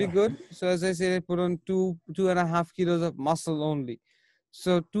was really good. So as I said, I put on 2.5 kilos of muscle only.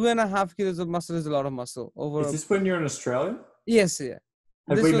 So 2.5 kilos of muscle is a lot of muscle. Is this when you're in Australia? Yes, yeah.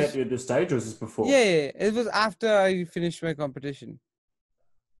 Have we met you at this stage or is this before? Yeah. It was after I finished my competition.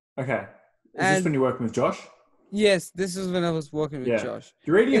 Okay. Is this when you're working with Josh? Yes, this is when I was working with Josh.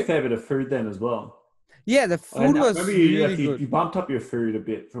 You're eating a fair bit of food then as well. Yeah, the food was really good. You bumped up your food a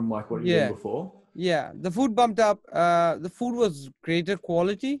bit from like what you did before. Yeah, the food bumped up. The food was greater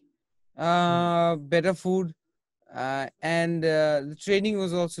quality, better food, and the training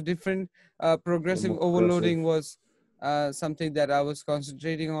was also different. Progressive overloading was something that I was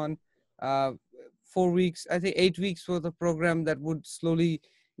concentrating on. 4 weeks, I think 8 weeks was the program that would slowly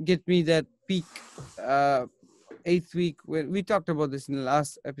get me that peak. 8th week, we talked about this in the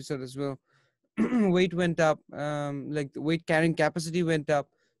last episode as well. Weight went up, like the weight carrying capacity went up.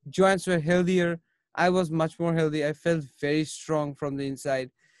 Joints were healthier. I was much more healthy. I felt very strong from the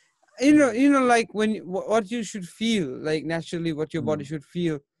inside. like when what you should feel like naturally, what your body should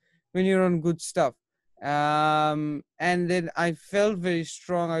feel when you're on good stuff. And then I felt very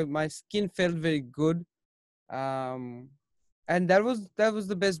strong. My skin felt very good. And that was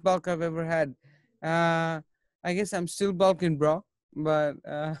the best bulk I've ever had. I guess I'm still bulking, bro, but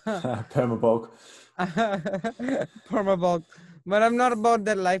Perma bulk. perma bulk. But I'm not about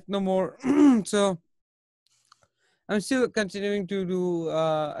that life no more. So I'm still continuing to do.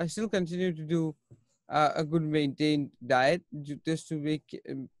 I still continue to do a good maintained diet, just to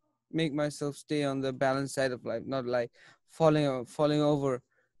make myself stay on the balanced side of life, not like falling over,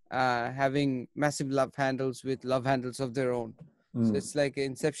 having massive love handles with love handles of their own. So it's like an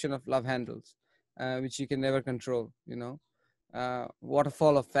inception of love handles, which you can never control.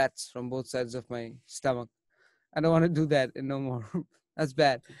 Waterfall of fats from both sides of my stomach. I don't want to do that no more. That's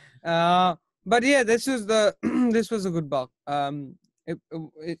bad. But yeah, this was this was a good bulk.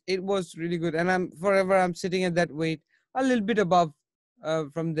 It was really good, and I'm sitting at that weight, a little bit above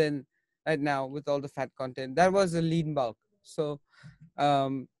from then right now with all the fat content. That was a lean bulk. So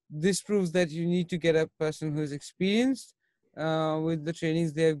this proves that you need to get a person who's experienced with the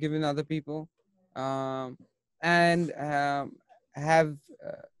trainings they have given other people, and have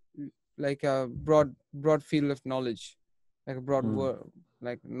like a broad field of knowledge, like a broad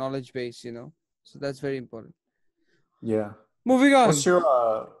like knowledge base, so that's very important. Yeah. Moving on. What's your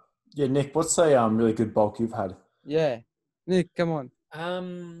Nick, what's a really good bulk you've had? Yeah, Nick, come on.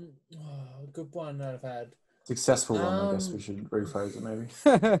 Good one that I've had. Successful one, I guess we should rephrase it maybe.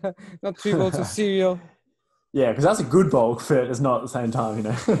 Not 3 bowls of cereal. Yeah, because that's a good bulk, but it's not at the same time,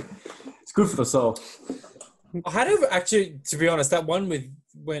 It's good for the soul. I had actually, to be honest, that one with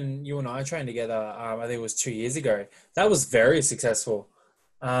when you and I trained together, I think it was 2 years ago. That was very successful.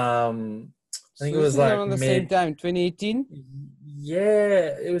 I think it was like around the same time, 2018.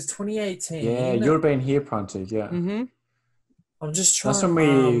 Yeah, it was 2018. Yeah, you would have been here, Prantik. Yeah. Mm-hmm. I'm just trying. That's when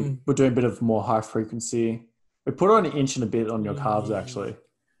we were doing a bit of more high frequency. We put on an inch and a bit on your calves actually,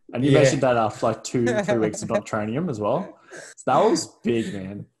 and you mentioned that after like 2-3 weeks of not training them as well. So that was big,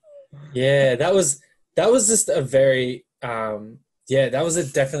 man. Yeah, that was just a very that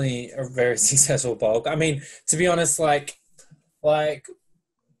was definitely a very successful bulk. I mean, to be honest, like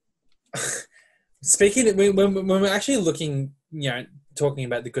speaking when we're actually looking, talking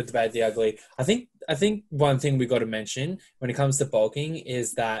about the good, the bad, the ugly, I think one thing we got to mention when it comes to bulking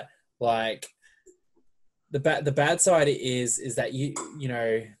is that like the bad side is that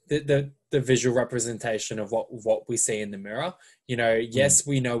the visual representation of what we see in the mirror. Yes,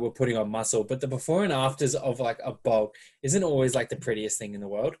 we know we're putting on muscle, but the before and afters of like a bulk isn't always like the prettiest thing in the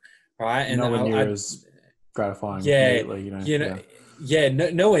world, right? And nowhere near as gratifying. Yeah,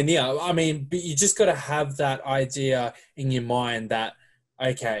 nowhere near. I mean, but you just got to have that idea in your mind that,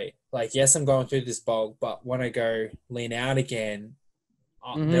 okay, like, yes, I'm going through this bulk, but when I go lean out again,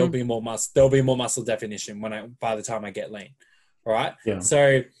 there'll be more muscle. There'll be more muscle definition by the time I get lean, right? Yeah.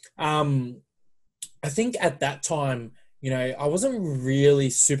 So, I think at that time, I wasn't really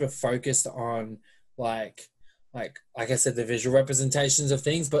super focused on like I said, the visual representations of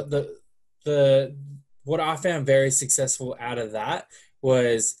things, but what I found very successful out of that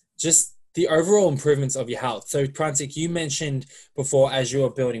was just the overall improvements of your health. So, Prantik, you mentioned before, as you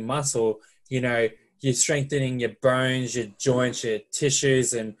were building muscle, you're strengthening your bones, your joints, your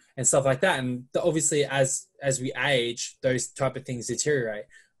tissues, and stuff like that. And obviously, as we age, those type of things deteriorate,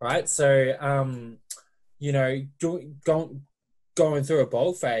 right? So, going through a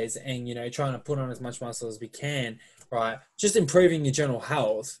bulk phase and, trying to put on as much muscle as we can, right? Just improving your general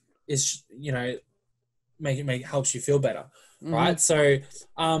health is, helps you feel better, right? So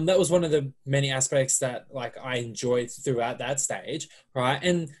that was one of the many aspects that like I enjoyed throughout that stage, right?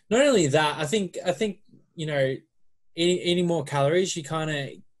 And not only that, I think eating more calories, you kind of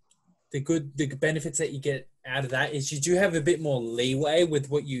the benefits that you get out of that is you do have a bit more leeway with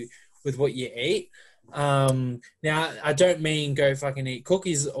what you eat. Now I don't mean go fucking eat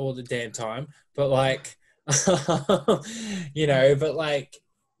cookies all the damn time, but like but like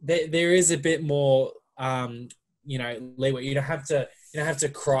there is a bit more leeway. You don't have to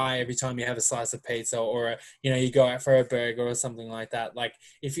cry every time you have a slice of pizza or you go out for a burger or something like that. Like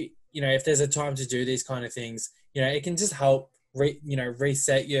if if there's a time to do these kind of things, it can just help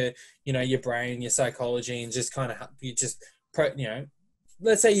reset your brain, your psychology, and just kind of help you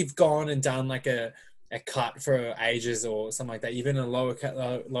let's say you've gone and done like a cut for ages or something like that. You've been in a lower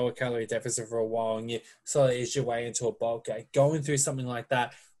calorie deficit for a while and you slowly ease your way into a bulk. Going through something like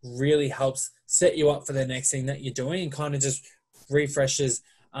that really helps set you up for the next thing that you're doing and kind of just refreshes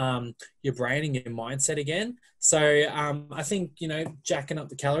your brain and your mindset again. So I think, jacking up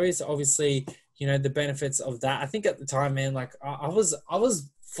the calories, obviously, the benefits of that. I think at the time, man, like I was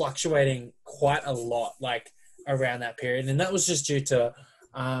fluctuating quite a lot, like around that period. And that was just due to,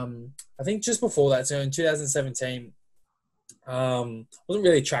 I think just before that. So in 2017, wasn't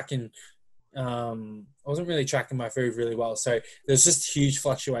really tracking my food really well. So there's just huge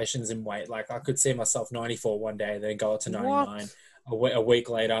fluctuations in weight. Like I could see myself 94 one day, then go up to 99 a week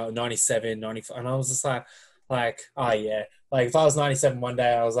later, 97, 95. And I was just like, oh yeah. Like if I was 97 one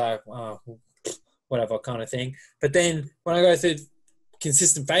day, I was like, oh, whatever kind of thing. But then when I go through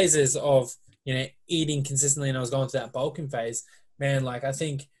consistent phases of, eating consistently, and I was going through that bulking phase, man, like I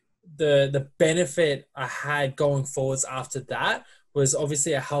think the benefit I had going forwards after that was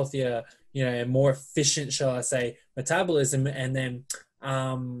obviously a healthier, more efficient, shall I say, metabolism. And then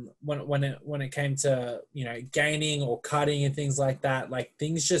when it came to, gaining or cutting and things like that, like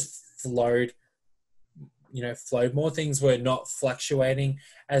things just flowed more. Things were not fluctuating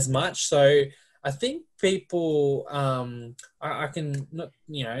as much. So I think people, I can not,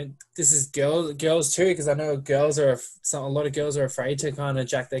 this is girls too, because I know a lot of girls are afraid to kind of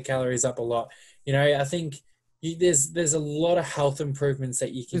jack their calories up a lot. I think there's a lot of health improvements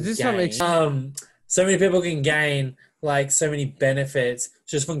that you can gain. So many people can gain like so many benefits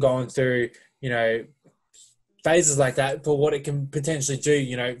just from going through, phases like that, for what it can potentially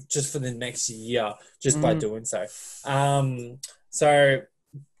do, just for the next year, just by doing so. So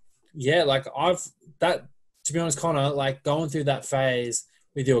yeah, like to be honest, Connor, like going through that phase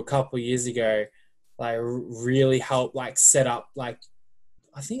with you a couple of years ago, like really helped like set up, like,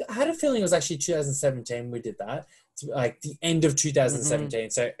 I think I had a feeling it was actually 2017 we did that, like the end of 2017.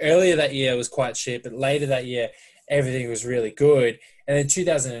 So earlier that year was quite shit, but later that year, everything was really good. And then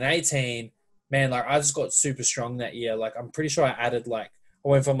 2018, man, like I just got super strong that year. Like I'm pretty sure I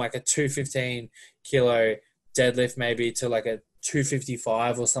went from like a 215 kilo deadlift maybe to like a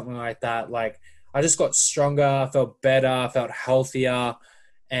 255 or something like that. Like I just got stronger, I felt better, I felt healthier,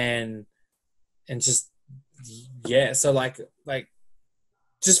 and just, yeah. So like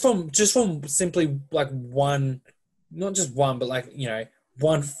just from simply like one, not just one, but like,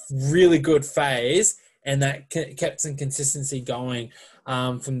 one really good phase, and that kept some consistency going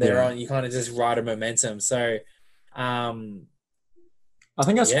from there on. You kind of just ride a momentum. So I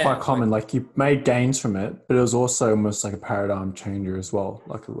think that's quite common. Like you made gains from it, but it was also almost like a paradigm changer as well,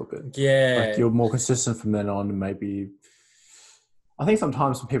 like a little bit. Yeah. Like you're more consistent from then on, and maybe I think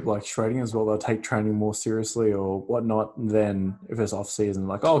sometimes when people like shredding as well, they'll take training more seriously or whatnot. And then if it's off season,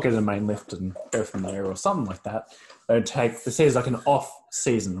 like, oh, I'll get a main lift and go from there or something like that. They see it as like an off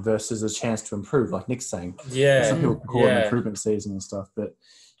season versus a chance to improve, like Nick's saying. Yeah. Some people call it an improvement season and stuff. But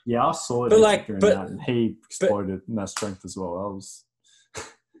yeah, I saw it during that, and he exploded in that strength as well.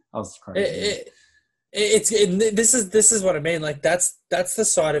 I was crazy. This is what I mean. Like that's the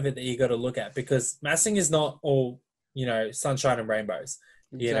side of it that you got to look at, because massing is not all, sunshine and rainbows.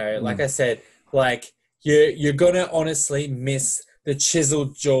 Exactly. Like I said, like you're gonna honestly miss the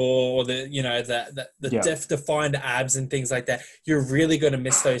chiseled jaw, or the defined abs and things like that. You're really gonna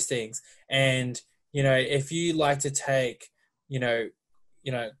miss those things. And if you like to take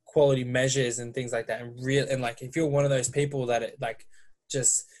quality measures and things like that, and like if you're one of those people that it like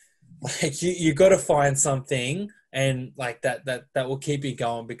just like you got to find something and like that will keep you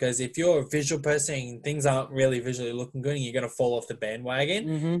going, because if you're a visual person and things aren't really visually looking good, and you're going to fall off the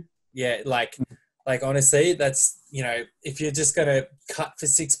bandwagon. Yeah, like honestly, that's if you're just going to cut for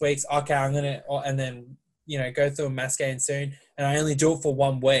 6 weeks, okay, I'm going to, and then go through a mass gain soon, and I only do it for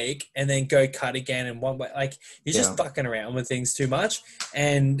 1 week and then go cut again in 1 week, like you're just fucking around with things too much,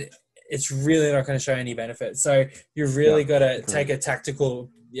 and it's really not going to show any benefit. So you really got to take a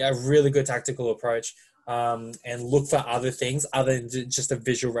really good tactical approach, and look for other things other than just a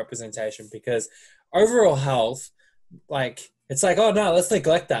visual representation, because overall health, like it's like, oh no, let's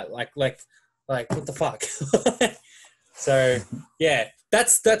neglect that. Like what the fuck? So yeah,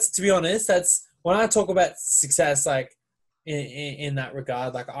 that's to be honest, that's when I talk about success, like in that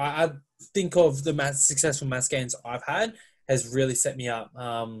regard, like I think of the successful mass gains I've had has really set me up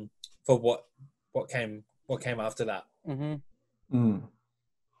for what came after that.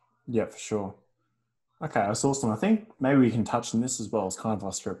 Yeah, for sure. Okay, that's awesome. I think maybe we can touch on this as well. It's kind of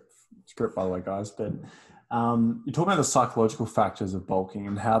our script, by the way, guys. But you're talking about the psychological factors of bulking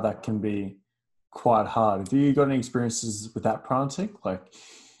and how that can be quite hard. Have you got any experiences with that, Prantik? Like,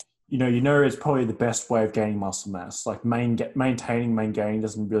 it's probably the best way of gaining muscle mass. Like maintaining main gain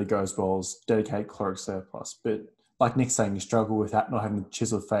doesn't really go as well as dedicate caloric surplus. But like Nick's saying, you struggle with that, not having the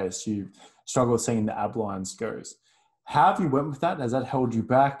chiseled face. You struggle with seeing the ab lines goes. How have you went with that? Has that held you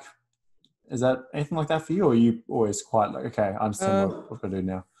back? Is that anything like that for you, or are you always quite like, okay, I understand what I do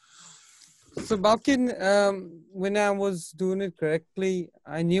now? So bulking, when I was doing it correctly,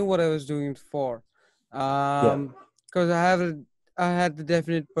 I knew what I was doing it for, because I had the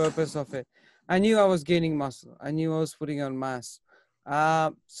definite purpose of it. I knew I was gaining muscle. I knew I was putting on mass.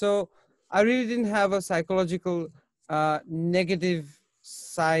 So I really didn't have a psychological negative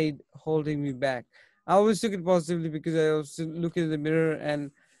side holding me back. I always took it positively because I was looking in the mirror,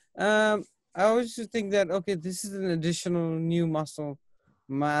 and I always just think that, okay, this is an additional new muscle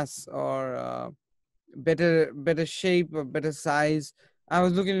mass, or better shape or better size. I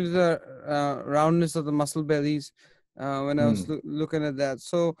was looking at the roundness of the muscle bellies when I was looking at that.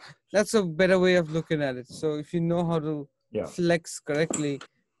 So that's a better way of looking at it. So if you know how to flex correctly,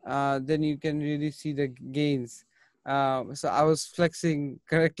 then you can really see the gains. So I was flexing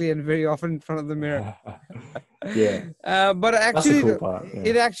correctly and very often in front of the mirror. But actually, that's a cool part.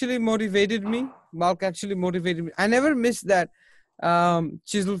 It actually motivated me. Bulk actually motivated me. I never missed that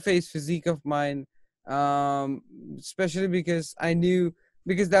chisel face physique of mine, especially because I knew,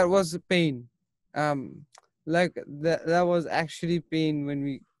 because that was pain. Like that was actually pain when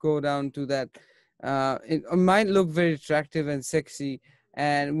we go down to that. It might look very attractive and sexy,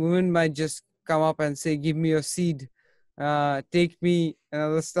 and women might just come up and say, "Give me your seed, take me," and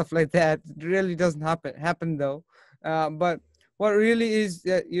other stuff like that. It really doesn't happen though. But what really is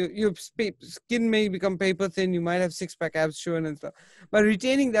that your skin may become paper thin. You might have six-pack abs showing and stuff, but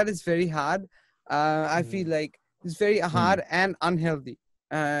retaining that is very hard. I feel like it's very hard and unhealthy.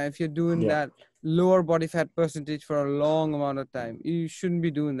 If you're doing that lower body fat percentage for a long amount of time, you shouldn't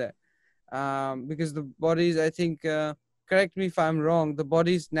be doing that, because the body's, I think, correct me if I'm wrong, the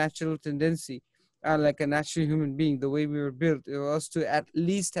body's natural tendency, like a natural human being, the way we were built, it was to at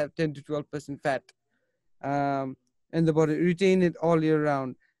least have 10 to 12% fat in the body, retain it all year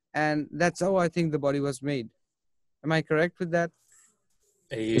round. And that's how I think the body was made. Am I correct with that?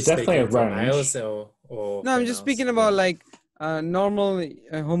 Are you It's definitely a speaking for range. males or No, I'm just speaking about like normal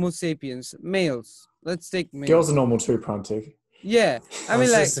Homo sapiens, males. Let's take males. Girls are normal too, Prantik. Yeah, I mean,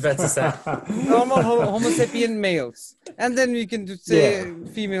 was like just about to say. normal Homo sapien males, and then we can say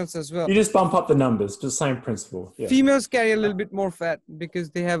females as well. You just bump up the numbers, just same principle. Yeah. Females carry a little bit more fat because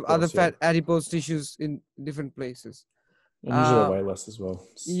they have other fat adipose tissues in different places. And usually weigh less as well.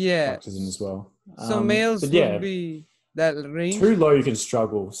 Factors in as well. So males would be that range. Too low, you can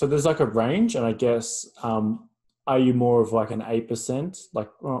struggle. So there's like a range, and I guess, are you more of like an 8%? Like,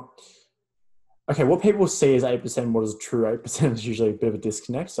 well, okay, what people see as 8%, what is true 8% is usually a bit of a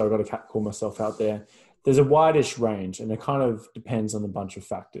disconnect. So I've got to call myself out there. There's a wide-ish range, and it kind of depends on a bunch of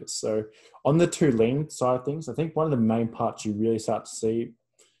factors. So on the too lean side of things, I think one of the main parts you really start to see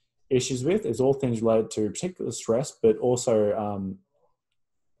issues with is all things related to particular stress, but also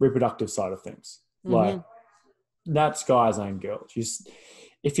reproductive side of things. Like that's guys and girls.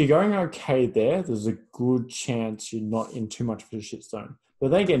 If you're going okay there's a good chance you're not in too much of a shit zone. But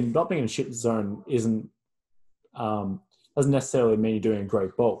then again, not being in a shit zone doesn't necessarily mean you're doing a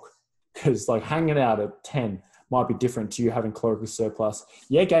great bulk, because like hanging out at 10 might be different to you having caloric surplus.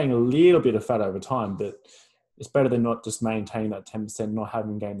 Yeah, gaining a little bit of fat over time, but it's better than not just maintaining that 10%, not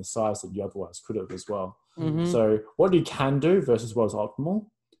having gained the size that you otherwise could have as well. So what you can do versus what is optimal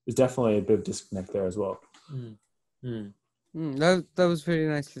is definitely a bit of disconnect there as well. That was very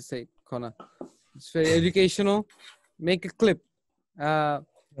nicely said, Conor. It's very educational. Make a clip.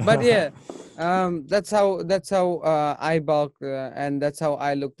 But yeah, that's how I bulk, and that's how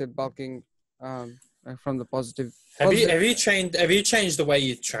I looked at bulking from the positive. Have you changed the way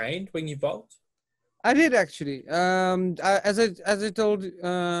you trained when you bulked? I did actually. As I told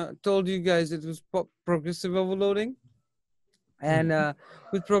you guys, it was progressive overloading, and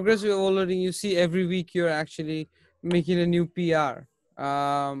with progressive overloading, you see every week you're actually making a new PR,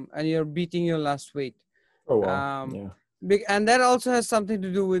 and you're beating your last weight. Oh wow! And that also has something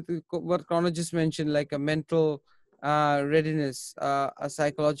to do with what Conor just mentioned, like a mental readiness, a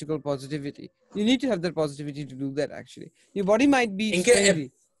psychological positivity. You need to have that positivity to do that. Actually, your body might be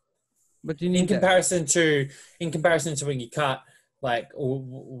spindly, but you need in comparison to when you cut. Like,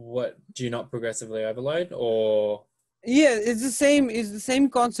 what do you not progressively overload, or? Yeah, it's the same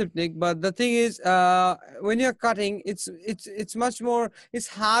concept, Nick. But the thing is, when you're cutting, it's much more. It's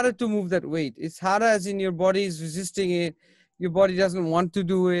harder to move that weight. It's harder, as in your body is resisting it. Your body doesn't want to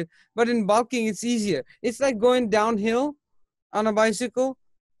do it. But in bulking, it's easier. It's like going downhill on a bicycle,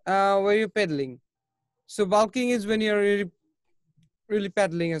 where you're pedaling. So bulking is when you're really, really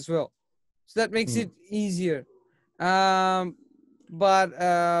pedaling as well. So that makes it easier. But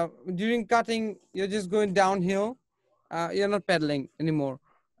during cutting, you're just going downhill. you're not pedaling anymore,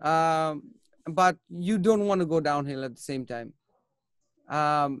 but you don't want to go downhill at the same time.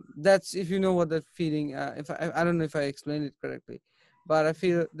 That's, if you know what that feeling. If I don't know if I explained it correctly, but I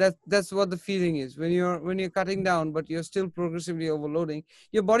feel that that's what the feeling is when you're cutting down, but you're still progressively overloading.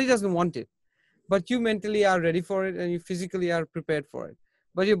 Your body doesn't want it, but you mentally are ready for it and you physically are prepared for it.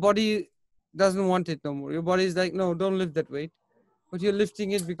 But your body doesn't want it no more. Your body is like, no, don't lift that weight, but you're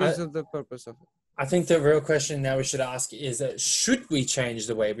lifting it because of the purpose of it. I think the real question now we should ask is that should we change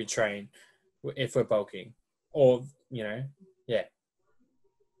the way we train if we're bulking, or yeah.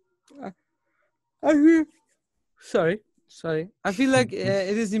 I feel, sorry. I feel like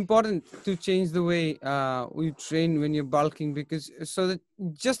it is important to change the way we train when you're bulking, because so that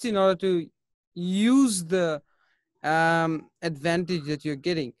just in order to use the advantage that you're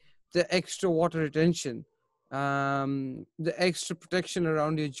getting, the extra water retention, the extra protection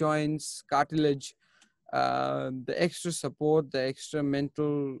around your joints, cartilage, the extra support, the extra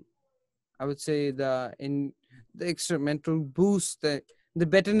mental, I would say the extra mental boost, the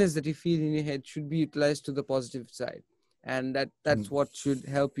betterness that you feel in your head should be utilized to the positive side, and that's what should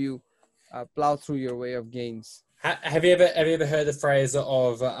help you plow through your way of gains. Have you ever heard the phrase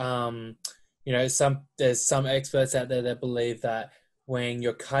of there's some experts out there that believe that when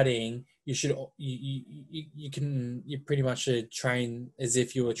you're cutting, you pretty much should train as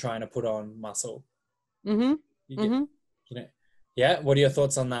if you were trying to put on muscle. Mm-hmm. Yeah. What are your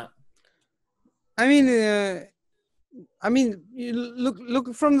thoughts on that? I mean, you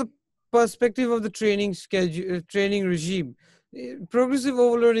look from the perspective of the training schedule, training regime. Progressive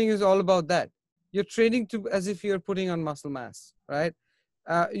overloading is all about that. You're training to as if you're putting on muscle mass, right?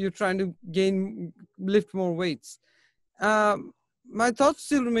 You're trying to lift more weights. My thoughts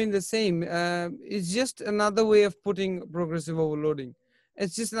still remain the same. It's just another way of putting progressive overloading.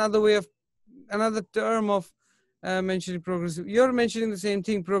 It's just another term of mentioning progressive. You're mentioning the same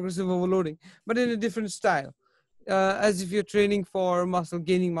thing, progressive overloading, but in a different style. As if you're training for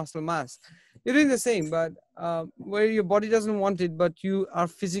gaining muscle mass. You're doing the same, but where your body doesn't want it, but you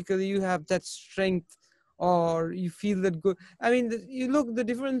have that strength, or you feel that good. I mean, the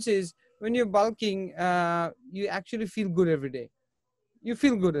difference is when you're bulking, you actually feel good every day. You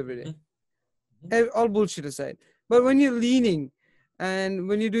feel good every day. Mm-hmm. All bullshit aside. But when you're leaning and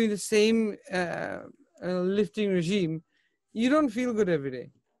when you're doing the same lifting regime, you don't feel good every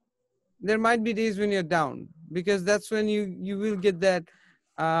day. There might be days when you're down, because that's when you will get that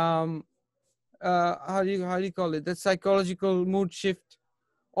how do you call it, that psychological mood shift,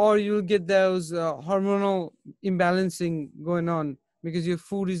 or you'll get those hormonal imbalancing going on because your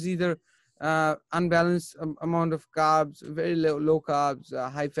food is either unbalanced amount of carbs, very low carbs,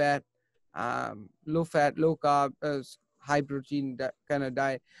 high fat, low fat, low carb, high protein, that kind of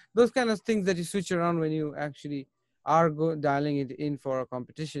diet. Those kind of things that you switch around when you actually are dialing it in for a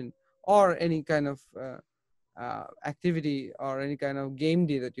competition or any kind of activity or any kind of game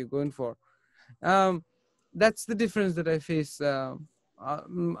day that you're going for. That's the difference that I face. That's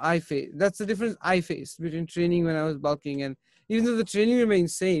the difference I faced between training when I was bulking, and even though the training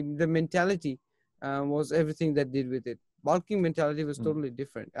remains same, the mentality was everything that did with it. Bulking mentality was totally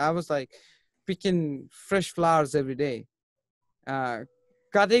different. I was like picking fresh flowers every day.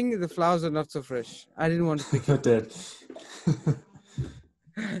 Cutting, the flowers are not so fresh. I didn't want to pick it.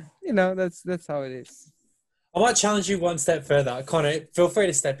 That's how it is. I might challenge you one step further. Conor, feel free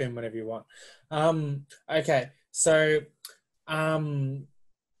to step in whenever you want. Okay, so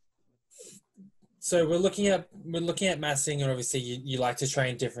we're looking at massing, and obviously you like to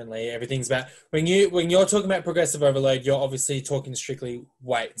train differently. Everything's about when you're talking about progressive overload, you're obviously talking strictly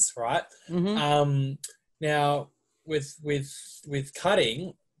weights, right? Mm-hmm. Now with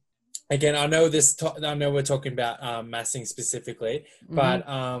cutting, again, I know we're talking about massing specifically, mm-hmm. but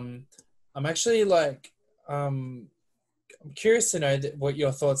I'm actually I'm curious to know what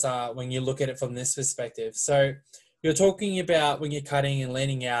your thoughts are when you look at it from this perspective. So you're talking about when you're cutting and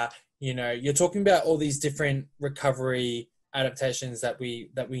leaning out, you're talking about all these different recovery adaptations that we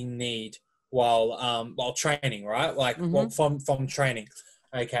need while training, right? Mm-hmm. from training.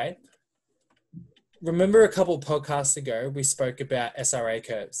 Okay. Remember a couple of podcasts ago, we spoke about SRA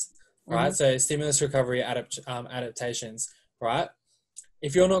curves, right? Mm-hmm. So stimulus recovery adaptations, right?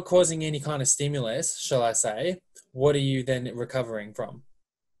 If you're not causing any kind of stimulus, shall I say, what are you then recovering from?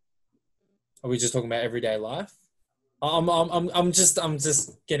 Are we just talking about everyday life? I'm just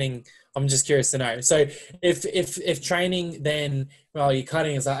curious to know. So if training then while you're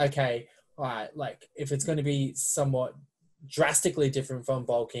cutting is okay, all right, if it's going to be somewhat drastically different from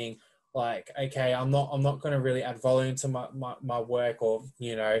bulking, okay, I'm not going to really add volume to my work, or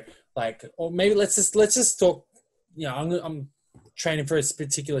or maybe let's just talk I'm training for a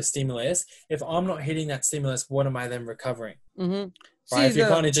particular stimulus. If I'm not hitting that stimulus, what am I then recovering? Mm-hmm. Right? If you're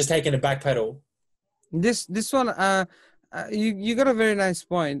kind of just taking a back pedal. This one, you got a very nice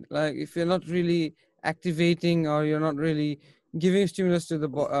point. Like if you're not really activating or you're not really giving stimulus to the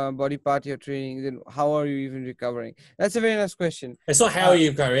body part you're training, then how are you even recovering? That's a very nice question. It's not how are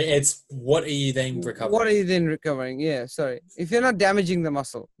you recovering, it's what are you then recovering? What are you then recovering? Yeah, sorry. If you're not damaging the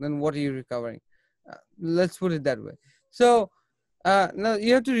muscle, then what are you recovering? Let's put it that way. So now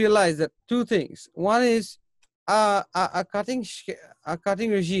you have to realize that two things. One is a cutting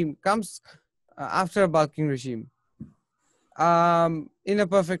regime comes after a bulking regime. In a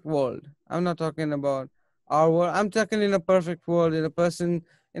perfect world, I'm not talking about our world. I'm talking in a perfect world, in a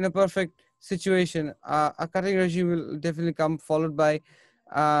perfect situation. A cutting regime will definitely come followed by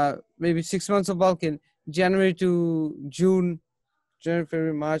maybe 6 months of bulking, January to June, January,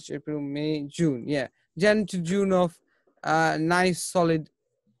 February, March, April, May, June. Yeah, Jan to June of nice, solid,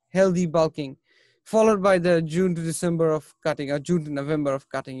 healthy bulking, followed by the June to December of cutting, or June to November of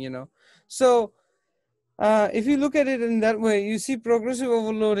cutting. So if you look at it in that way, you see progressive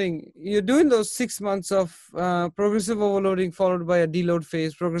overloading. You're doing those 6 months of progressive overloading followed by a deload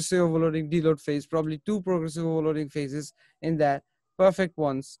phase, progressive overloading, deload phase, probably 2 progressive overloading phases in that, perfect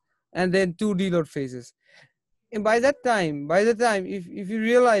ones, and then 2 deload phases. And by the time, if you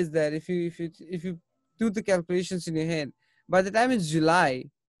realize that, if you do the calculations in your head, by the time it's July,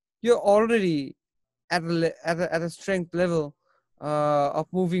 you're already at a strength level of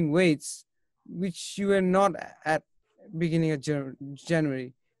moving weights, which you were not at beginning of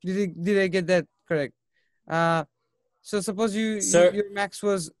January. Did I get that correct? So suppose your max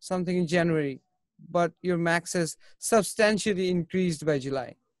was something in January, but your max has substantially increased by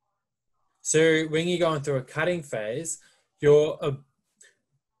July. So when you're going through a cutting phase,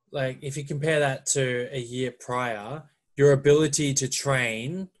 like if you compare that to a year prior, your ability to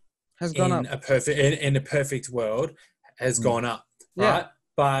train has gone up. In a perfect world has gone up, right?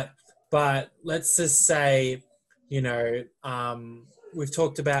 Yeah. But let's just say, we've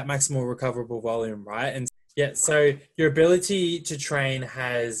talked about maximal recoverable volume, right? And yeah, so your ability to train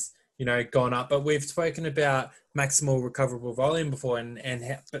has, gone up, but we've spoken about maximal recoverable volume before,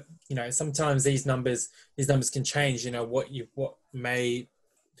 but sometimes these numbers can change. What may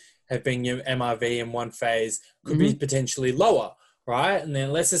have been your MRV in one phase could be potentially lower, right? And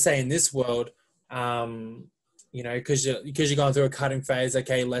then let's just say in this world, because you're going through a cutting phase,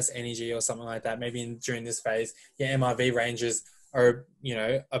 okay, less energy or something like that. Maybe during this phase, your MRV ranges are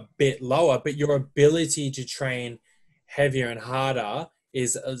a bit lower, but your ability to train heavier and harder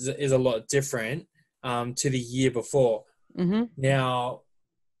is a lot different to the year before. Now,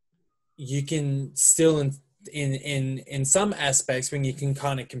 you can still in some aspects, when you can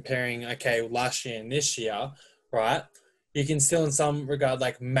kind of comparing, okay, last year and this year, right? You can still in some regard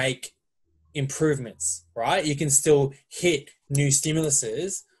like make improvements, right? You can still hit new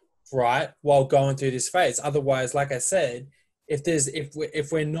stimuluses, right, while going through this phase. Otherwise, like I said,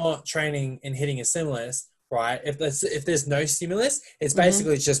 if we're not training and hitting a stimulus, right? If there's no stimulus, it's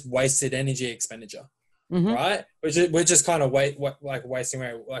basically just wasted energy expenditure. Right? We're just kind of wasting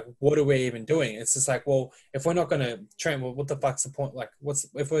away. Like, what are we even doing? It's just like, well, if we're not going to train, well, what the fuck's the point? Like,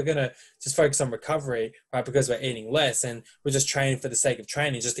 if we're going to just focus on recovery, right? Because we're eating less and we're just training for the sake of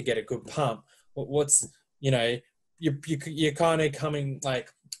training just to get a good pump. What's, you're kind of coming like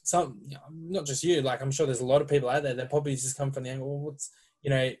not just you, like I'm sure there's a lot of people out there that probably just come from the angle, well, what's,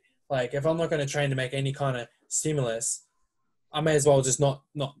 like if I'm not going to train to make any kind of stimulus, I may as well just not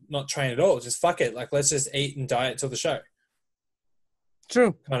train at all. Just fuck it. Like, let's just eat and diet till the show.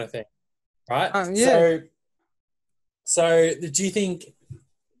 True. Kind of thing. Right? Yeah. So do you think,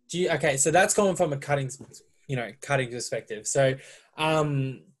 okay, so that's going from a cutting perspective. So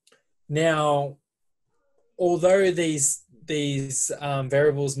now, although these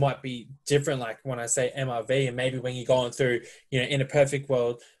variables might be different, like when I say MRV, and maybe when you're going through, in a perfect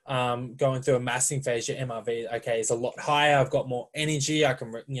world, going through a massing phase, your MRV, okay, is a lot higher. I've got more energy. I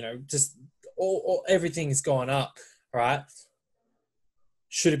can, just everything's gone up, right?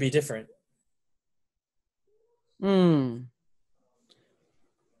 Should it be different?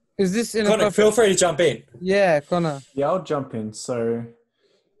 Is this in Conor, feel free to jump in. Yeah, Conor. Yeah, I'll jump in. So,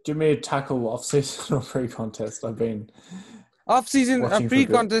 do you mean to tackle off-season or pre-contest? I've been off-season, a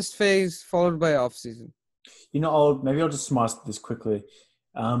pre-contest phase followed by off-season. Maybe I'll just summarise this quickly.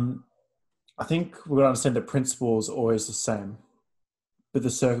 I think we've got to understand the principle is always the same, but the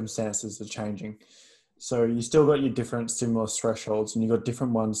circumstances are changing. So you still got your different stimulus thresholds, and you've got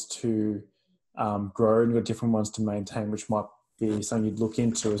different ones to grow, and you've got different ones to maintain, which might be something you'd look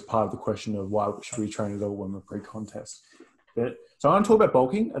into as part of the question of why should we train at all when we're pre-contest. But so I want to talk about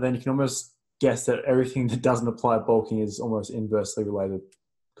bulking, and then you can almost guess that everything that doesn't apply to bulking is almost inversely related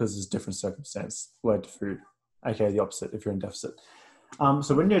because there's different circumstance related to food, aka the opposite if you're in deficit.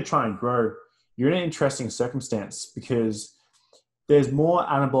 So when you're trying to grow, you're in an interesting circumstance because there's more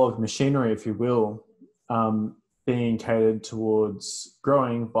anabolic machinery, if you will, being catered towards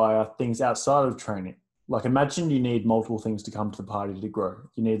growing via things outside of training. Like imagine you need multiple things to come to the party to grow.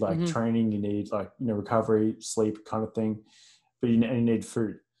 You need like training, you need like, recovery, sleep kind of thing, but you need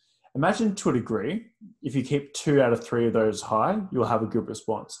food. Imagine to a degree, if you keep 2 out of 3 of those high, you'll have a good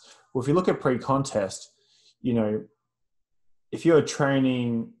response. Well, if you look at pre-contest, if you're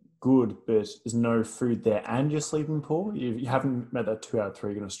training good, but there's no food there and you're sleeping poor, you haven't met that 2 out of 3,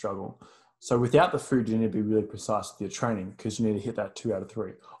 you're going to struggle. So without the food, you need to be really precise with your training because you need to hit that 2 out of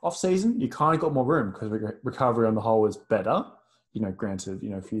 3. Off season, you kind of got more room because recovery on the whole is better, granted,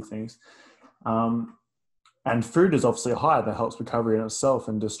 a few things. And food is obviously high that helps recovery in itself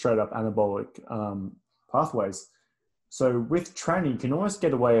and just straight up anabolic pathways. So with training, you can almost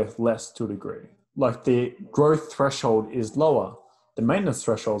get away with less to a degree. Like the growth threshold is lower. The maintenance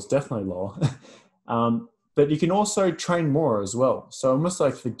threshold is definitely lower. But you can also train more as well. So almost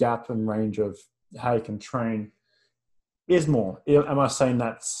like the gap and range of how you can train is more. Am I saying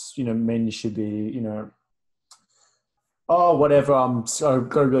that's, mean you should be, oh, whatever, I've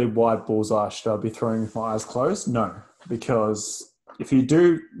got a really wide bullseye, should I be throwing with my eyes closed? No, because if you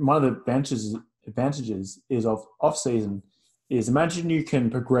do, one of the advantages is of off-season is imagine you can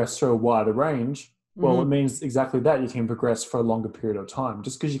progress through a wider range. Well, it means exactly that. You can progress for a longer period of time.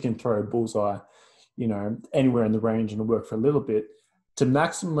 Just because you can throw a bullseye, anywhere in the range and work for a little bit, to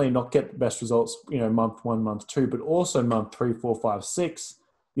maximally not get the best results, month 1, month 2, but also month 3, 4, 5, 6,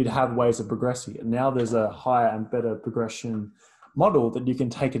 you'd have ways of progressing. And now there's a higher and better progression model that you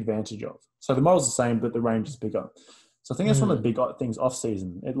can take advantage of. So the model's the same, but the range is bigger. So I think that's one of the big things off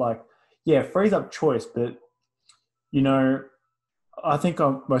season. It frees up choice, but, I think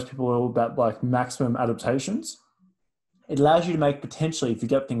most people are all about like maximum adaptations. It allows you to make potentially, if you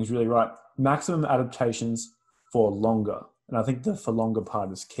get things really right, maximum adaptations for longer. And I think the for longer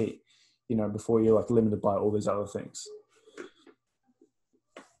part is key, before you're like limited by all these other things.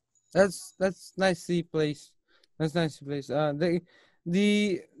 That's nicely placed. That's nicely placed.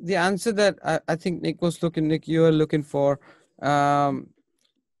 The answer that I think Nick, you are looking for, from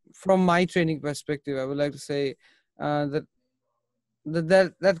my training perspective, I would like to say that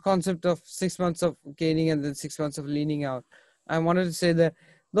concept of 6 months of gaining and then 6 months of leaning out. I wanted to say that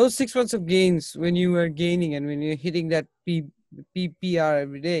those 6 months of gains, when you were gaining and when you're hitting that PPR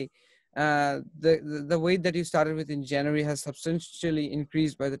every day, the weight that you started with in January has substantially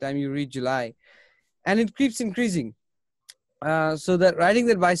increased by the time you reach July, and it keeps increasing. So that riding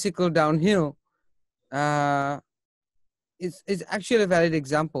that bicycle downhill is actually a valid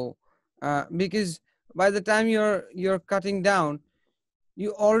example, because by the time you're cutting down,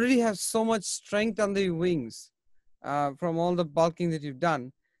 you already have so much strength on the wings from all the bulking that you've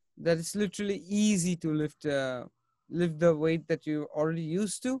done that it's literally easy to lift the weight that you're already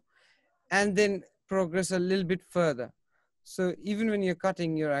used to, and then progress a little bit further. So even when you're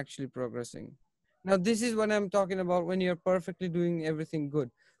cutting, you're actually progressing. Now, this is what I'm talking about when you're perfectly doing everything good,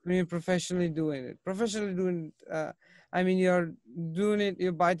 when you're professionally doing it. You're doing it,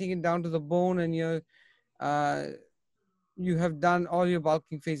 you're biting it down to the bone, and you have done all your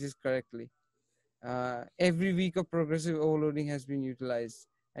bulking phases correctly. Every week of progressive overloading has been utilized,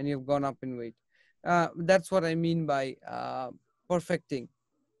 and you've gone up in weight. That's what I mean by perfecting.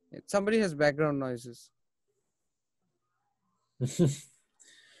 Somebody has background noises.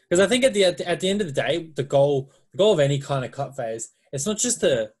 Because I think at the end of the day, the goal of any kind of cut phase, it's not just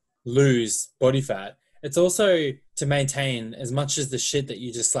to lose body fat. It's also to maintain as much as the shit that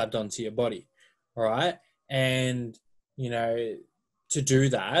you just slapped onto your body, all right? And, to do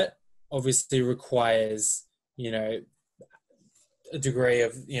that obviously requires, a degree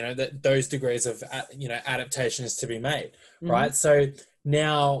of, those degrees of, adaptations to be made, right? So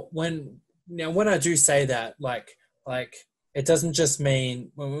now when I do say that, like it doesn't just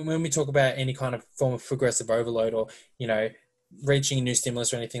mean when we talk about any kind of form of progressive overload or, reaching a new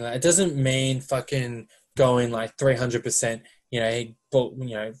stimulus or anything like that, it doesn't mean fucking going like 300%,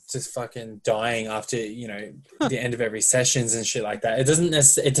 just fucking dying after, the end of every sessions and shit like that.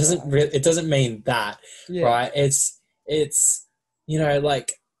 It doesn't mean that, right? It's,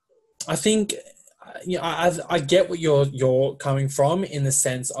 I think, I get what you're coming from in the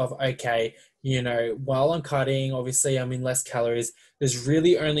sense of, okay, while I'm cutting, obviously I'm in less calories. There's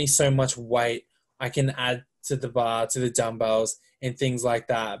really only so much weight I can add to the bar, to the dumbbells and things like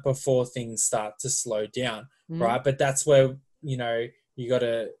that before things start to slow down, right? But that's where, you know, you got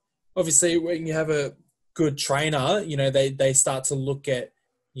to, obviously when you have a good trainer, you know, they start to look at,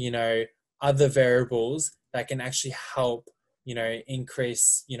 you know, other variables that can actually help, you know,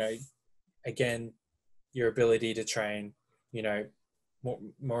 increase, you know, again, your ability to train, you know,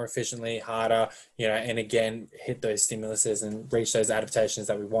 more efficiently, harder, you know, and again, hit those stimuluses and reach those adaptations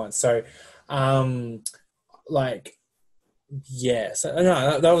that we want. So, like, yeah, so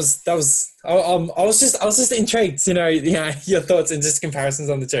no, that was I was just intrigued, you know, your thoughts and just comparisons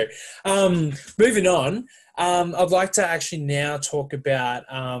on the two. Moving on, I'd like to actually now talk about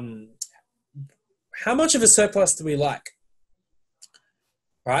how much of a surplus do we like?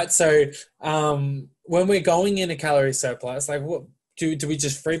 Right, so when we're going in a calorie surplus, like what do we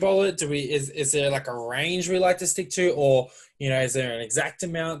just free bowl it? Is there like a range we like to stick to, or you know, is there an exact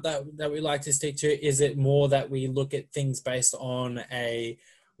amount that we like to stick to? Is it more that we look at things based on a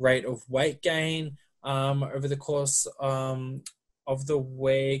rate of weight gain over the course of the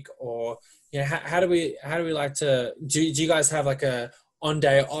week, or you know, how do we like to do you guys have like a on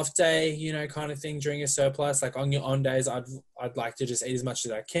day off day, you know, kind of thing during a surplus? Like on your on days, I'd like to just eat as much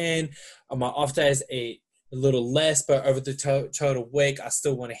as I can. On my off days, eat a little less, but over the total week, I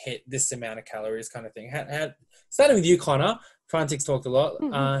still want to hit this amount of calories, kind of thing. Starting with you, Conor. Prantik's talked a lot.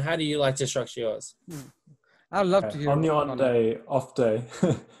 How do you like to structure yours? I'd love to hear on the on Conor. day off day,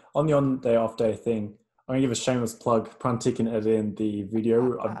 on the on day off day thing. I'm gonna give a shameless plug. Prantik can edit in the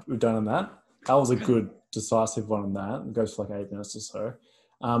video we've done on that. That was a good decisive one on that. It goes for like 8 minutes or so.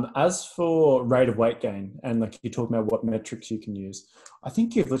 As for rate of weight gain, and like you're talking about what metrics you can use, I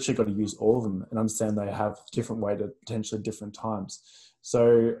think you've literally got to use all of them and understand they have different weight at potentially different times.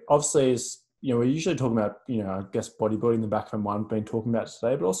 So obviously, you know, we're usually talking about, you know, I guess bodybuilding in the back of my mind, been talking about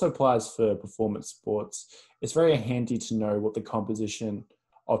today, but also applies for performance sports. It's very handy to know what the composition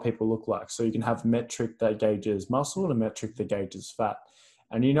of people look like. So you can have a metric that gauges muscle and a metric that gauges fat.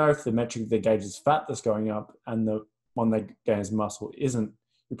 And you know, if the metric that gauges fat that's going up and the one that gains muscle isn't,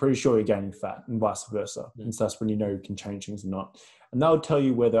 you're pretty sure you're gaining fat, and vice versa. And so that's when you know you can change things or not. And that will tell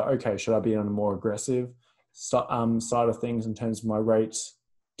you whether, okay, should I be on a more aggressive side of things in terms of my rate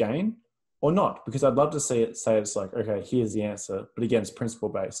gain or not? Because I'd love to say it's like, okay, here's the answer. But again, it's principle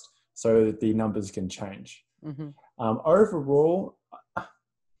based, so that the numbers can change. Overall,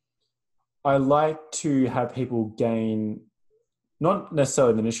 I like to have people gain, not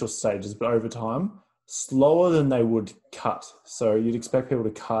necessarily in the initial stages, but over time, slower than they would cut. So you'd expect people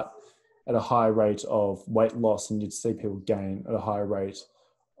to cut at a higher rate of weight loss, and you'd see people gain at a higher rate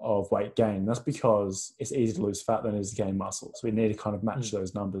of weight gain. That's because it's easier to lose fat than it is to gain muscle. So we need to kind of match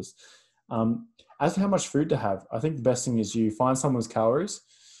those numbers. As for how much food to have, I think the best thing is you find someone's calories,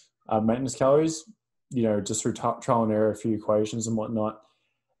 maintenance calories, you know, just through trial and error, a few equations and whatnot,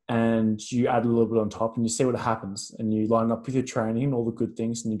 and you add a little bit on top and you see what happens, and you line up with your training and all the good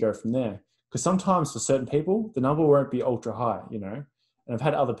things, and you go from there. Because sometimes for certain people, the number won't be ultra high, you know. And I've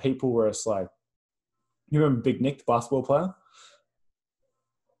had other people where it's like, you remember Big Nick, the basketball player?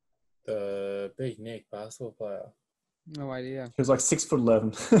 The Big Nick basketball player. No idea. He was like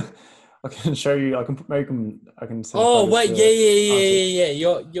 6'11". I can show you. I can send Oh wait,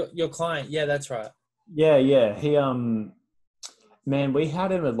 yeah. Your client. Yeah, that's right. Yeah. He man, we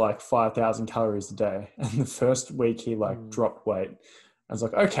had him at like 5,000 calories a day, and the first week he like dropped weight. I was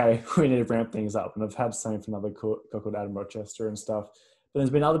like, okay, we need to ramp things up. And I've had the same for another guy called Adam Rochester and stuff. But there's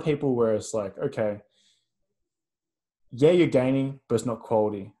been other people where it's like, okay, yeah, you're gaining, but it's not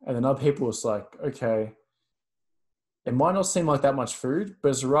quality. And then other people, it's like, okay, it might not seem like that much food, but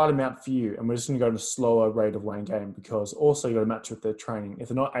it's the right amount for you. And we're just going to go to a slower rate of weight gain, because also you got to match with their training. If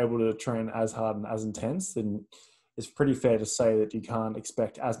they're not able to train as hard and as intense, then it's pretty fair to say that you can't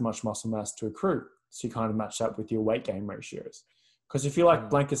expect as much muscle mass to accrue. So you kind of match that with your weight gain ratios. Because if you like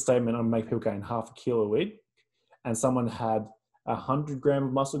blanket statement on make people gain half a kilo a week, and someone had 100 gram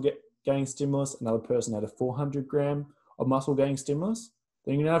of muscle gaining stimulus, another person had a 400 gram of muscle gaining stimulus,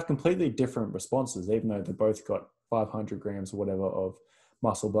 then you're going to have completely different responses, even though they both got 500 grams or whatever of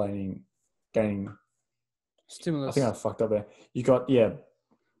muscle gaining Stimulus. I think I fucked up there. You got,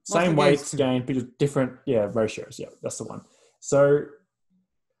 same weights gained, but different, ratios. Yeah, that's the one. So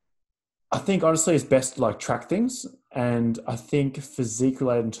I think honestly it's best to like track things. And I think physique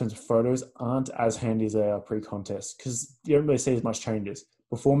related in terms of photos aren't as handy as they are pre-contest, because you don't really see as much changes.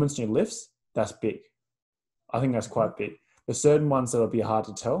 Performance in your lifts, that's big. I think that's quite big. There's certain ones that'll be hard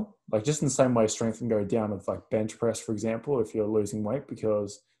to tell. Like just in the same way strength can go down with like bench press, for example, if you're losing weight,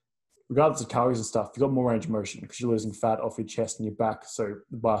 because regardless of calories and stuff, you've got more range of motion because you're losing fat off your chest and your back. So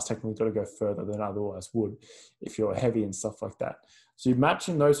the bar's technically got to go further than otherwise would if you're heavy and stuff like that. So you're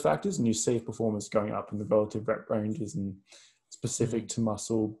matching those factors and you see performance going up in the relative rep ranges and specific to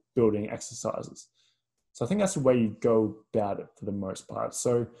muscle building exercises. So I think that's the way you go about it for the most part.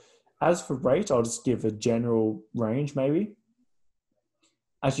 So as for rate, I'll just give a general range maybe.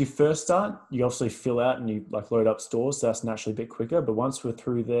 As you first start, you obviously fill out and you like load up stores. So that's naturally a bit quicker. But once we're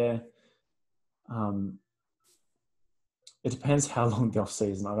through there, it depends how long the off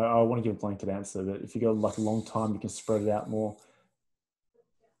season. I want to give a blanket answer, but if you go like a long time, you can spread it out more.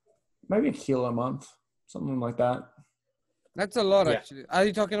 Maybe a kilo a month, something like that. That's a lot, actually. Are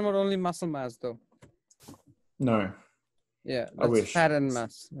you talking about only muscle mass, though? No. Yeah, I that's wish. fat and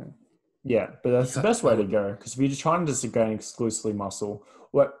mass. Yeah. Yeah, but that's the best way to go. Because if you're just trying to gain exclusively muscle,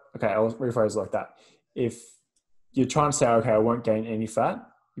 I'll rephrase it like that. If you're trying to say, okay, I won't gain any fat,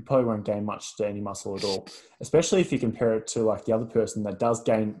 you probably won't gain much to any muscle at all. Especially if you compare it to like the other person that does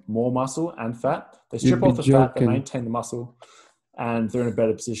gain more muscle and fat. They strip off the fat, they maintain the muscle, and they're in a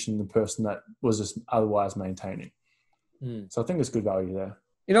better position than the person that was just otherwise maintaining. So I think there's good value there.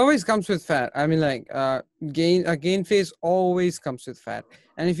 It always comes with fat. I mean, like a gain phase always comes with fat.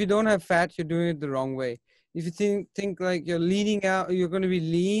 And if you don't have fat, you're doing it the wrong way. If you think like you're leaning out, you're going to be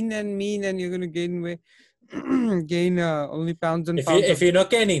lean and mean, and you're going to gain weight, gain only pounds and pounds. If you're not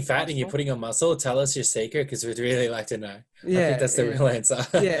gaining fat and you're putting on muscle, tell us your secret because we'd really like to know. Yeah, I think that's the real answer.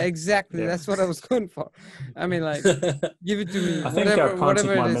 Yeah, exactly. That's what I was going for. I mean, like, give it to me. I think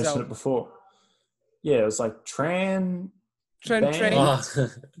Prantik might mention it before. Yeah, it was like Bren, something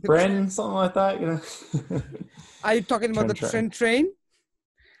like that, you know. Are you talking about the Trend Train?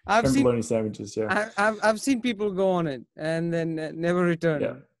 I've seen bologna sandwiches, yeah. I've seen people go on it and then never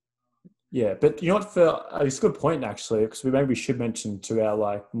return. Yeah, but you know what? It's a good point actually, because maybe we should mention to our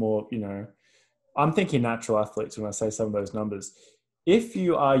like more, you know, I'm thinking natural athletes when I say some of those numbers. If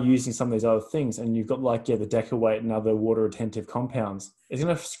you are using some of these other things and you've got like the deca weight and other water retentive compounds, it's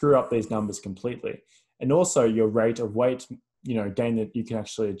going to screw up these numbers completely. And also your rate of weight, you know, gain that you can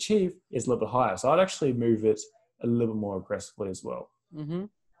actually achieve is a little bit higher. So I'd actually move it a little bit more aggressively as well.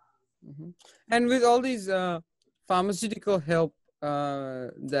 And with all these pharmaceutical help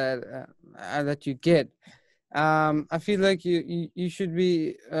that you get, I feel like you should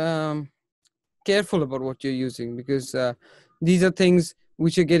be careful about what you're using, because these are things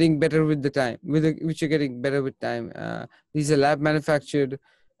which are getting better with the time. Which are getting better with time. These are lab manufactured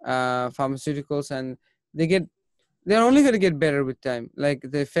pharmaceuticals, and they're only going to get better with time. Like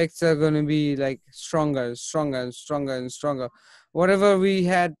the effects are going to be like stronger and stronger and stronger and stronger. Whatever we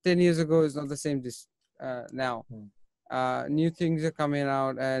had 10 years ago is not the same now. New things are coming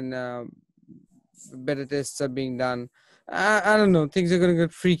out, and better tests are being done. I don't know. Things are going to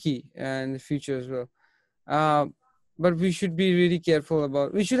get freaky in the future as well. But we should be really careful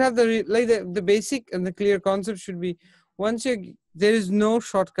about. We should have the basic and the clear concept should be, there is no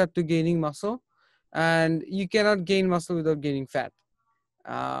shortcut to gaining muscle, and you cannot gain muscle without gaining fat.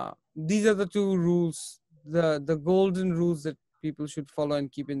 These are the two rules, the golden rules that people should follow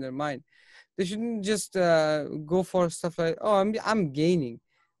and keep in their mind. They shouldn't just go for stuff like, oh, I'm gaining,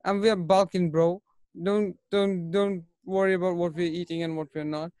 we're bulking, bro. Don't worry about what we're eating and what we're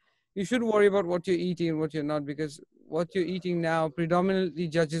not. You should worry about what you're eating and what you're not, because what you're eating now predominantly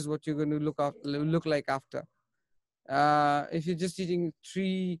judges what you're going to look like after. If you're just eating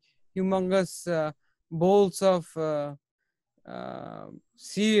 3 humongous bowls of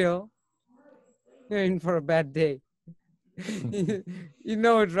cereal, you're in for a bad day. You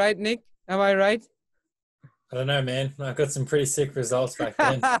know it, right, Nick? Am I right? I don't know, man. I got some pretty sick results back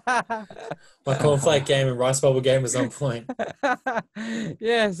then. My cornflake game and rice bubble game was on point.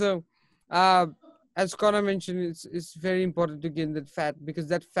 Yeah, so as Conor mentioned, it's very important to gain that fat, because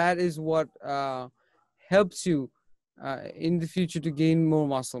that fat is what helps you in the future to gain more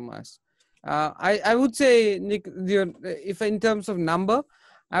muscle mass. I would say, Nick, if in terms of number,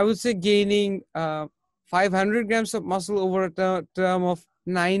 I would say gaining 500 grams of muscle over a term of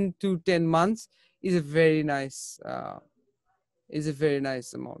 9 to 10 months is a very nice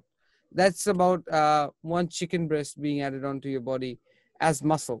amount. That's about 1 chicken breast being added onto your body as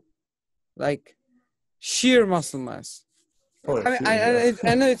muscle, like sheer muscle mass. I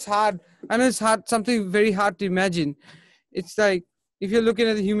know it's hard. Something very hard to imagine. It's like, if you're looking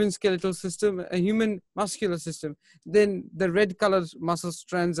at the human skeletal system, a human muscular system, then the red colored muscle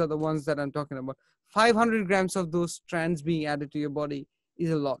strands are the ones that I'm talking about. 500 grams of those strands being added to your body is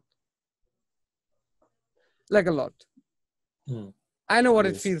a lot. Like a lot. I know what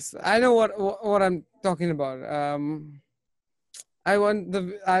it feels. I know what I'm talking about. I want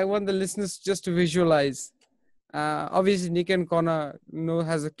the listeners just to visualize. Obviously, Nick and Conor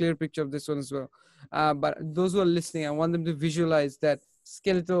has a clear picture of this one as well. But those who are listening, I want them to visualize that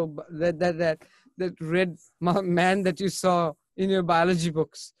skeletal, that red man that you saw in your biology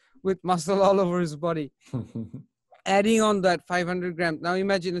books with muscle all over his body. Adding on that 500 grams. Now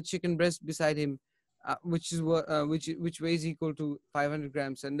imagine a chicken breast beside him, which is which weighs equal to 500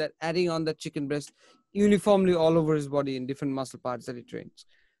 grams, and that adding on that chicken breast uniformly all over his body in different muscle parts that he trains.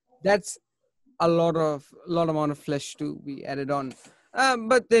 That's a lot amount of flesh to be added on.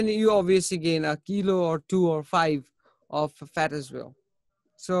 But then you obviously gain a kilo or 2 or 5 of fat as well.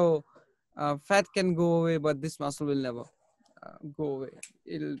 So fat can go away, but this muscle will never go away.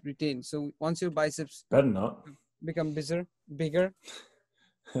 It'll retain. So once your biceps Better not. become bigger,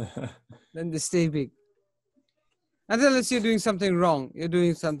 then they stay big. Unless you're doing something wrong, you're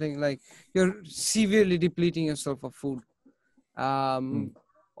doing something like you're severely depleting yourself of food,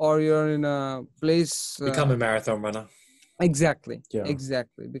 or you're in a place. Become a marathon runner. Exactly. Yeah.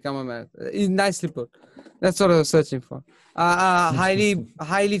 Exactly. Become a marathon. Nicely put. That's what I was searching for.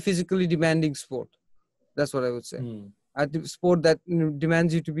 Highly physically demanding sport. That's what I would say. A sport that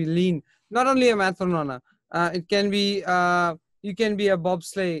demands you to be lean. Not only a marathon runner. It can be. You can be a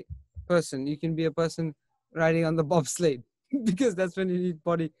bobsleigh person. You can be a person riding on the bobsleigh because that's when you need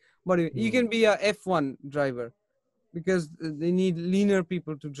body. You can be a F1 driver because they need leaner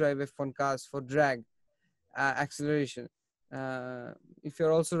people to drive F1 cars for drag, acceleration. If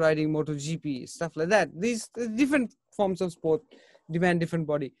you're also riding MotoGP, stuff like that. These different forms of sport demand different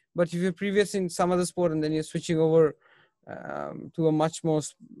body. But if you're previous in some other sport and then you're switching over to a much more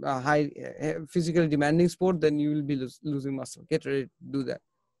high physically demanding sport, then you will be losing muscle. Get ready to do that.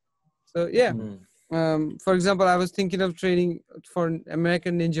 So yeah. For example, I was thinking of training for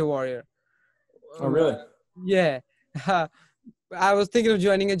American Ninja Warrior. Oh, really? Yeah. I was thinking of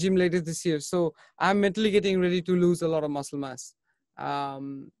joining a gym later this year. So I'm mentally getting ready to lose a lot of muscle mass.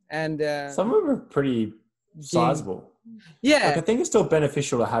 And some of them are pretty sizable. Yeah. Like, I think it's still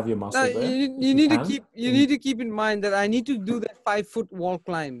beneficial to have your muscle there. You need to keep in mind that I need to do that 5-foot wall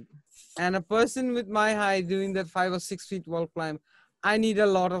climb. And a person with my height doing that 5 or 6 feet wall climb, I need a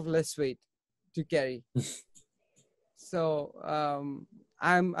lot of less weight to carry. So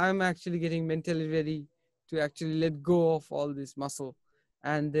I'm actually getting mentally ready to actually let go of all this muscle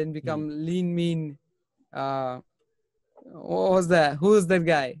and then become lean, mean. What was that? Who was that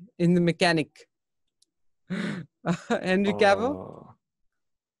guy in The Mechanic? Henry Cavill?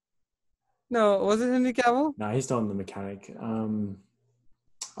 No, was it Henry Cavill? No, he's not in The Mechanic. I'm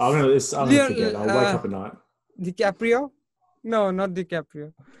gonna forget. I'll wake up at night. DiCaprio? No, not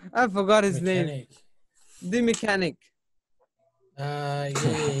DiCaprio. I forgot his name. The Mechanic.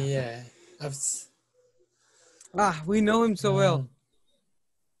 Yeah. We know him so well.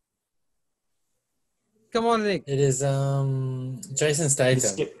 Come on, Nick. It is Jason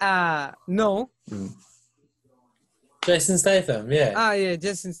Statham. No. Jason Statham, yeah. Yeah,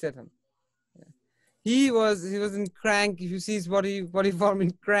 Jason Statham. Yeah. He was in Crank. If you see his body form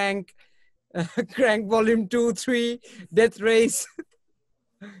in Crank, Crank Volume 2, 3, Death Race.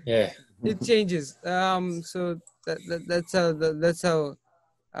 Yeah. It changes. So that's how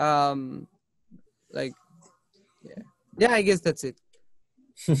I guess that's it.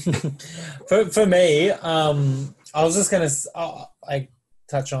 For me, I was just gonna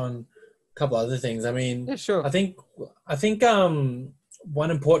touch on a couple other things. I mean, yeah, sure. I think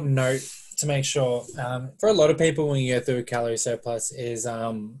one important note to make sure for a lot of people when you go through a calorie surplus is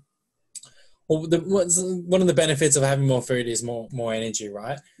one of the benefits of having more food is more energy,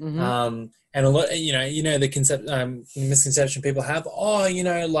 right? Mm-hmm. And a lot, the misconception people have.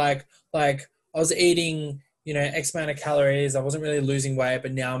 Like I was eating, X amount of calories. I wasn't really losing weight,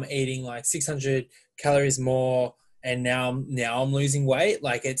 but now I'm eating like 600 calories more, and now I'm losing weight.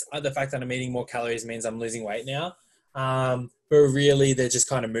 Like, it's the fact that I'm eating more calories means I'm losing weight now. But really, they're just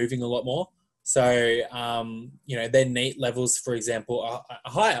kind of moving a lot more. So, their NEAT levels, for example, are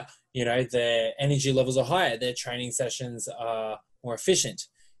higher. Their energy levels are higher. Their training sessions are more efficient.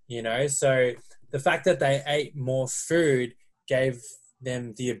 So the fact that they ate more food gave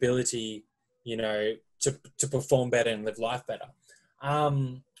them the ability, to perform better and live life better.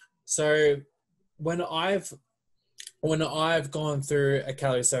 So when I've gone through a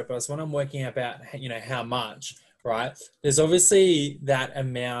calorie surplus, when I'm working about, how much, right? There's obviously that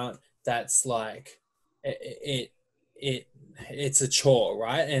amount that's like, it's a chore,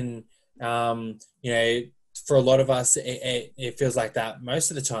 right? And, for a lot of us, it feels like that most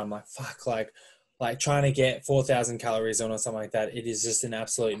of the time. Like, fuck, like trying to get 4,000 calories on or something like that. It is just an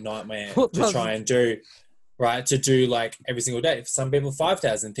absolute nightmare to try and do, right? To do like every single day. For some people,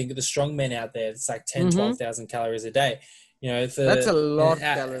 5,000. Think of the strong men out there. It's like 10, 12,000 calories a day. You know, That's a lot of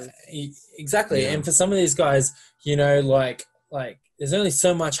calories. Exactly. Yeah. And for some of these guys, you know, like there's only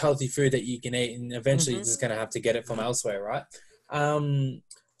so much healthy food that you can eat, and eventually you're just going to have to get it from elsewhere, right?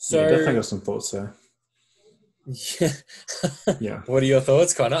 So yeah, definitely got some thoughts there. Yeah. Yeah. What are your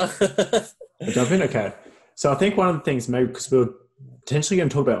thoughts, Connor? Jump in? Okay. So I think one of the things, maybe because we're potentially going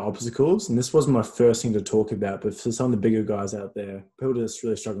to talk about obstacles, and this wasn't my first thing to talk about, but for some of the bigger guys out there, people just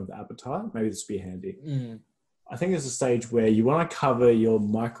really struggling with appetite, maybe this would be handy. I think there's a stage where you want to cover your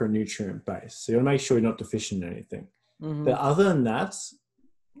micronutrient base. So you want to make sure you're not deficient in anything. But other than that,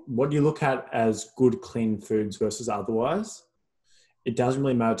 what you look at as good, clean foods versus otherwise, it doesn't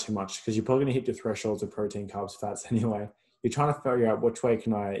really matter too much because you're probably going to hit your thresholds of protein, carbs, fats anyway. You're trying to figure out which way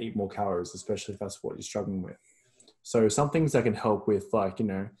can I eat more calories, especially if that's what you're struggling with. So some things that can help with, like, you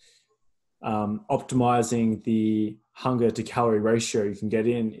know, optimizing the hunger to calorie ratio you can get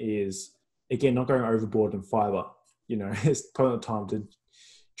in is, again, not going overboard in fiber. You know, it's probably not time to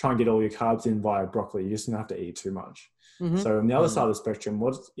try and get all your carbs in via broccoli. You're just going to have to eat too much. So on the other side of the spectrum,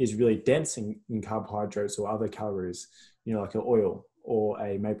 what is really dense in carbohydrates or other calories, you know, like an oil or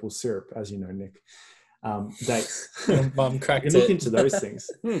a maple syrup, as you know, Nick, dates. Mum cracked it. You look into those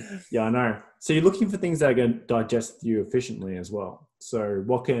things. Yeah, I know. So you're looking for things that are going to digest you efficiently as well. So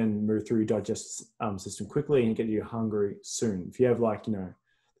what can move through your digestive system quickly and get you hungry soon? If you have, like, you know,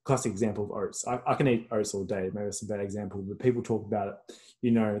 classic example of oats. I can eat oats all day. Maybe that's a bad example, but people talk about it. You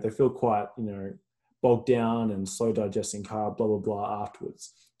know, they feel quite, you know, bogged down and slow digesting carb, blah, blah, blah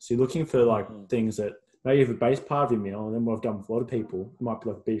afterwards. So you're looking for, like, things that maybe you have a base part of your meal, and then what I've done with a lot of people, it might be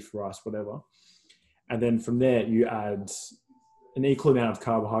like beef, rice, whatever. And then from there, you add an equal amount of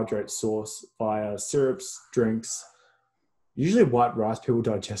carbohydrate source via syrups, drinks. Usually white rice people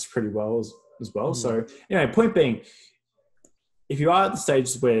digest pretty well as well. So anyway, point being, if you are at the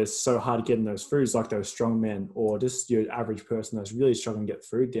stages where it's so hard to get in those foods, like those strong men or just your average person that's really struggling to get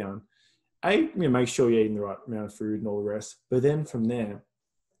food down, you know, make sure you're eating the right amount of food and all the rest. But then from there,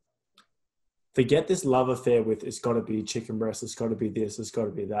 forget this love affair with it's got to be chicken breast, it's got to be this, it's got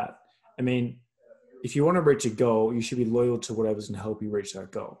to be that. I mean, if you want to reach a goal, you should be loyal to whatever's going to help you reach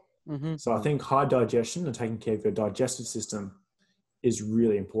that goal. So I think high digestion and taking care of your digestive system is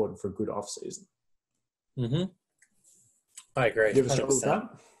really important for a good off season. I agree. You ever struggle with 100%.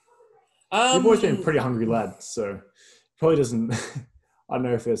 that? You've always been a pretty hungry lad, so probably doesn't. I don't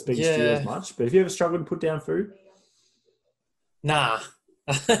know if it speaks to you as much, but have you ever struggled to put down food? Nah.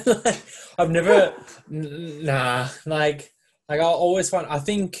 I've never. Nah. Like I'll always find. I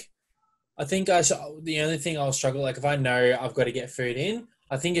think the only thing I'll struggle, like if I know I've got to get food in,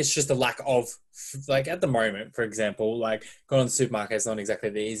 I think it's just a lack of, like at the moment, for example, like going to the supermarket is not exactly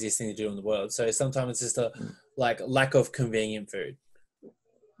the easiest thing to do in the world. So sometimes it's just a like lack of convenient food.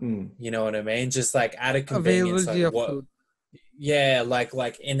 You know what I mean? Just like out of convenience. Availability Like of food. Yeah,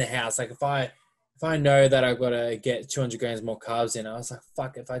 like in the house. Like if I know that I've got to get 200 grams more carbs in, I was like,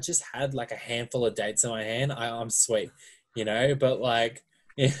 fuck, if I just had like a handful of dates in my hand, I'm sweet, you know? But like,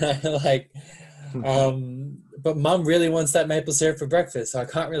 you know, like, but mum really wants that maple syrup for breakfast, so I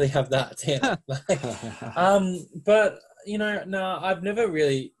can't really have that. You know? Like, but you know, no, I've never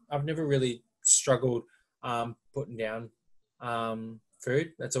really struggled putting down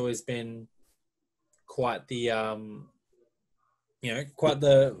food. That's always been quite the you know, quite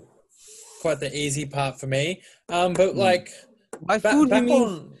the easy part for me. But like by food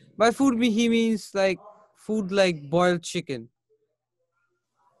he means like food like boiled chicken.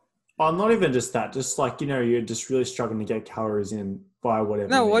 Oh, not even just that. Just like, you know, you're just really struggling to get calories in by whatever.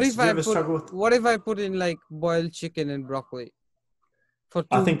 No, what means. what if I put in like boiled chicken and broccoli?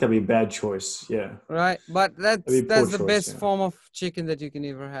 I think that'd be a bad choice. Yeah. Right, but that's the best yeah. form of chicken that you can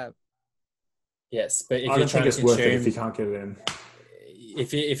ever have. Yes, but if I you're don't trying think to it's worth it consume, if you can't get it in.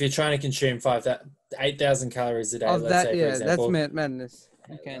 If you're trying to consume 8,000 calories a day, Of let's that, say, for yeah, example, that's madness.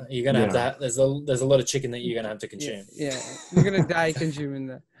 Okay. You're gonna have to. There's a lot of chicken that you're gonna have to consume. Yeah, you're gonna die consuming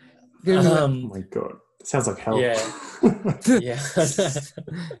that. Oh my god, it sounds like hell. Yeah, yeah.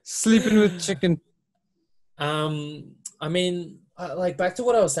 Sleeping with chicken. I mean, like back to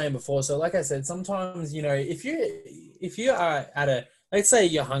what I was saying before. So, like I said, sometimes you know, if you are at a, let's say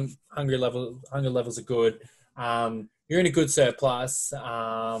your hunger levels are good, you're in a good surplus,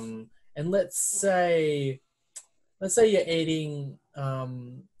 and let's say you're eating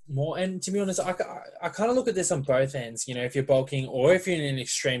more. And to be honest, I kind of look at this on both ends. You know, if you're bulking or if you're in an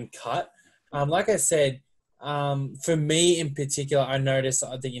extreme cut, like I said, for me in particular, I notice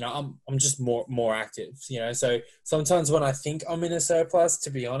that, you know, I'm just more active. You know, so sometimes when I think I'm in a surplus, to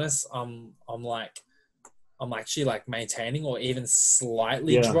be honest, I'm I'm actually like maintaining or even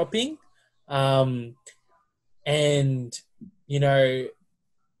slightly Yeah. dropping. And, you know,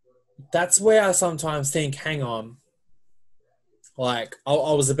 that's where I sometimes think, hang on, like I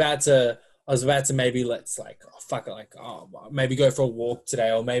was about to maybe let's like, oh, fuck it, like, oh, maybe go for a walk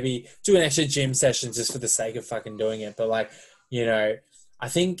today, or maybe do an extra gym session just for the sake of fucking doing it. But like, you know, I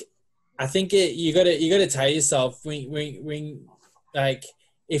think you gotta tell yourself when like,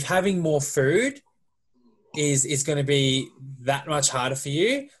 if having more food is going to be that much harder for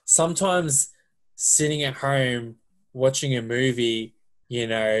you, sometimes sitting at home watching a movie, you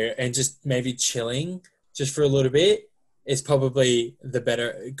know, and just maybe chilling just for a little bit is probably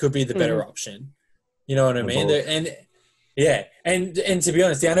could be the better option. You know what I mean? Anabolic. And yeah, and to be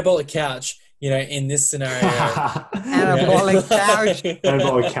honest, the anabolic couch, you know, in this scenario, Anabolic couch.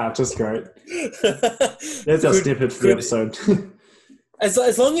 Anabolic couch is great. There's our snippet for the episode. As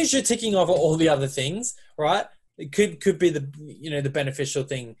long as you're ticking off all the other things, right? It could be the, you know, the beneficial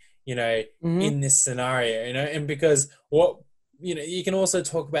thing, you know, in this scenario, you know, and because what, you know, you can also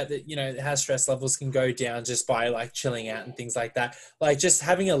talk about that, you know, how stress levels can go down just by like chilling out and things like that. Like just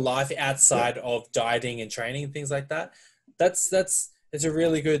having a life outside of dieting and training and things like that. It's a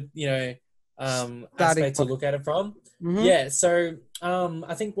really good, you know, aspect to look at it from. Yeah. So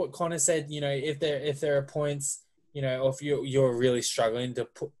I think what Conor said, you know, if there are points, you know, or if you're really struggling to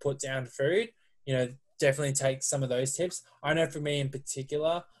put down food, you know, definitely take some of those tips. I know for me in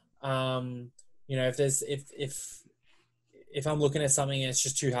particular, you know, if I'm looking at something and it's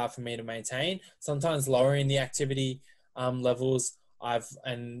just too hard for me to maintain, sometimes lowering the activity levels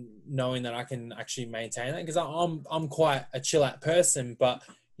and knowing that I can actually maintain that, because I'm quite a chill out person, but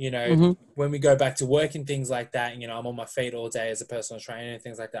you know, when we go back to work and things like that, you know, I'm on my feet all day as a personal trainer and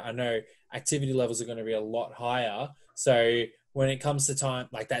things like that. I know activity levels are going to be a lot higher. So when it comes to time,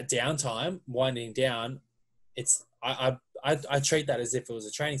 like that downtime, winding down, it's, I treat that as if it was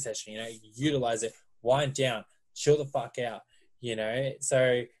a training session, you know, utilize it, wind down, chill the fuck out, you know?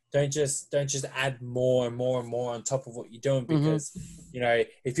 So don't just add more and more and more on top of what you're doing, because, you know,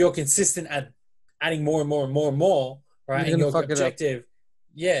 if you're consistent at adding more and more and more and more, right, and your objective,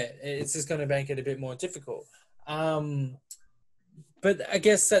 yeah, it's just going to make it a bit more difficult. But I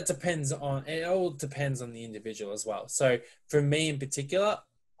guess that it all depends on the individual as well. So for me in particular,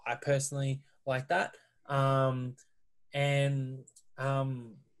 I personally like that. Over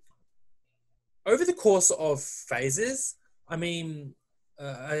the course of phases, I mean,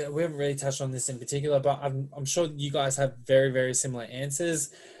 we haven't really touched on this in particular, but I'm sure you guys have very, very similar answers.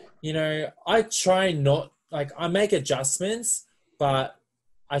 You know, I try not, like, I make adjustments, but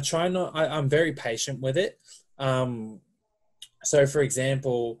I try not, I'm very patient with it. So for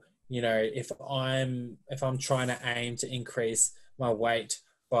example, you know, if I'm trying to aim to increase my weight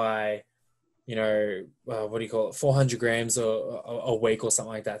by, you know, what do you call it, 400 grams a week or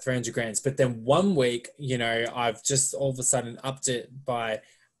something like that, 300 grams. But then 1 week, you know, I've just all of a sudden upped it by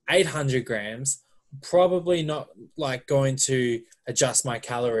 800 grams, probably not like going to adjust my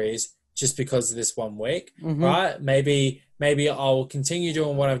calories just because of this 1 week, right? Maybe I'll continue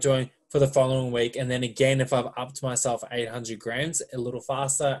doing what I'm doing for the following week. And then again, if I've upped myself 800 grams a little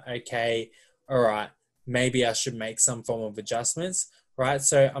faster, okay, all right, maybe I should make some form of adjustments, right?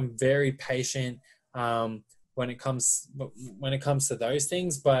 So I'm very patient when it comes to those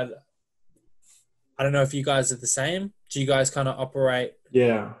things, but I don't know if you guys are the same. Do you guys kind of operate?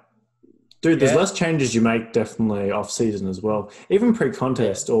 Yeah. Dude, there's less changes you make definitely off season as well. Even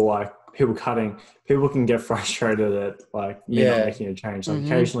pre-contest or like people cutting, people can get frustrated at like me not making a change. Like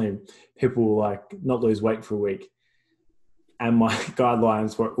occasionally people will like not lose weight for a week. And my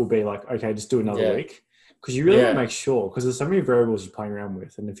guidelines will be like, okay, just do another week. Because you really want to make sure, because there's so many variables you're playing around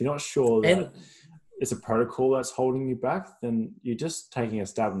with. And if you're not sure that it's a protocol that's holding you back, then you're just taking a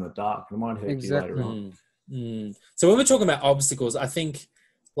stab in the dark and it might hurt you later on. So when we're talking about obstacles, I think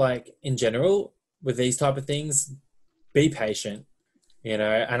like in general with these type of things, be patient, you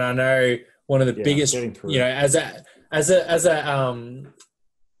know. And I know one of the biggest, you know, as a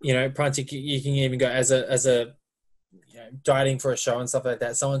you know, Prantik, you can even go as a you know, dieting for a show and stuff like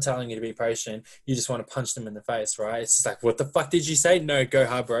that, someone telling you to be patient, you just want to punch them in the face, right? It's just like, what the fuck did you say? No, go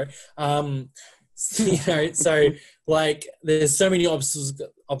hard, bro. You know, so like there's so many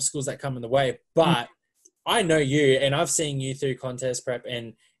obstacles that come in the way, but I know you, and I've seen you through contest prep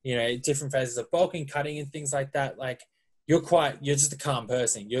and, you know, different phases of bulking, cutting and things like that. Like you're just a calm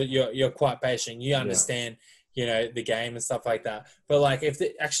person. You're quite patient. You understand, you know, the game and stuff like that. But like,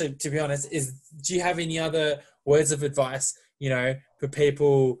 actually, to be honest, do you have any other words of advice, you know, for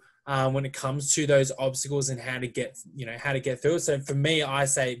people when it comes to those obstacles and how to get through it? So for me, I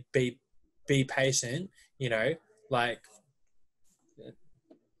say be patient, you know, like,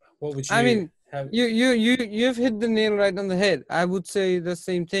 what would you I mean, have? you've hit the nail right on the head. I would say the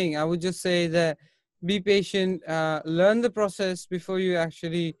same thing. I would just say that be patient, learn the process before you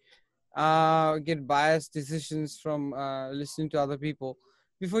actually get biased decisions from listening to other people.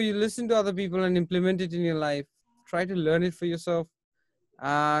 Before you listen to other people and implement it in your life, try to learn it for yourself.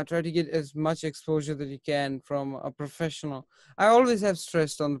 Try to get as much exposure that you can from a professional. I always have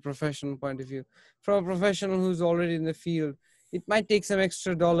stressed on the professional point of view. From a professional who's already in the field, it might take some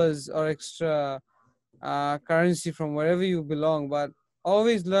extra dollars or extra currency from wherever you belong, but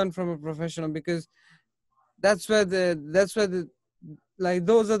always learn from a professional, because that's where the like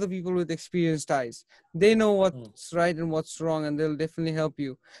those are the people with experienced eyes. They know what's right and what's wrong, and they'll definitely help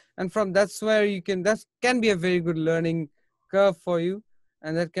you. And from that's where you can that can be a very good learning curve for you,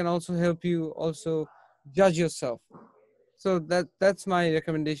 and that can also help you also judge yourself. So that's my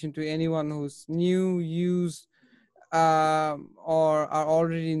recommendation to anyone who's new, used, or are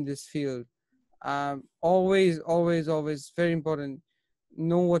already in this field. Always very important,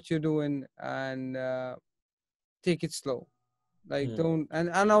 know what you're doing, and take it slow. Like, don't,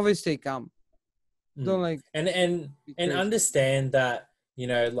 and always stay calm. Don't like and be and crazy. understand that, you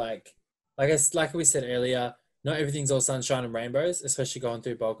know, like we said earlier, not everything's all sunshine and rainbows, especially going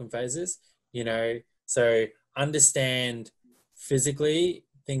through Balkan phases, you know. So understand, physically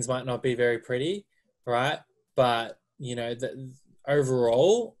things might not be very pretty, right? But you know,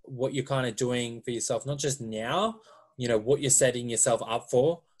 overall what you're kind of doing for yourself, not just now, you know, what you're setting yourself up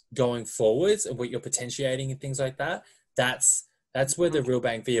for going forwards, and what you're potentiating and things like that, that's where the real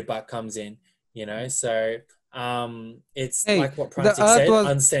bang for your buck comes in, you know. So it's Hey, like what the Prantik earth said, was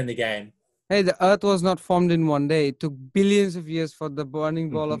understand the game. hey, the earth was not formed in one day. It took billions of years for the burning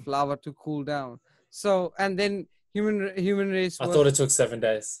ball Mhm. of lava to cool down. So, and then human race I thought was it took 7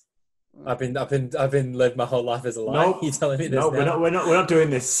 days. I've been led my whole life as a lie. Nope. You telling me this Nope. now? We're not doing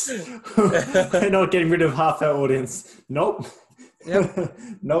this. We're not getting rid of half our audience. Nope. Yep.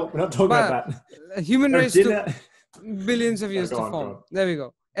 Nope. We're not talking But about that. human No race took dinner. billions of Oh, years go to on, go form. on. There we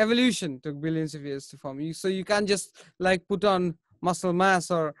go. Evolution took billions of years to form. So you can't just like put on muscle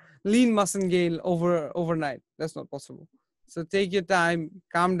mass or lean muscle gain overnight. That's not possible. So take your time,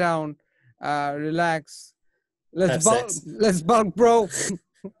 calm down, relax. Have sex. Let's bulk, bro.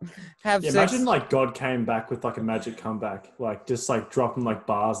 Have Yeah, imagine sex. like God came back with like a magic comeback, like just like dropping like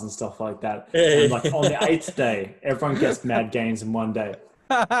bars and stuff like that. Yeah. And like on the 8th day, everyone gets mad gains in one day.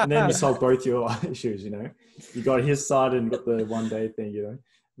 And then you solve both your issues, you know. You got his side and got the 1 day thing, you know.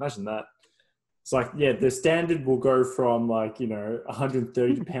 Imagine that. It's like, yeah, the standard will go from like, you know,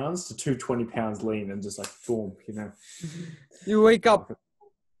 130 pounds to 220 pounds lean and just like boom, you know. You wake up,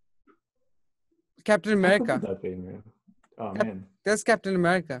 Captain How cool would America. that be, man? Oh man. That's Captain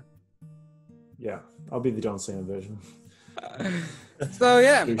America. Yeah. I'll be the John Cena version. So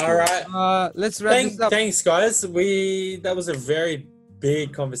yeah, All right. let's wrap this up. Thanks, guys. That was a very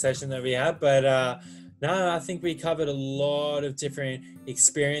big conversation that we had, but no, I think we covered a lot of different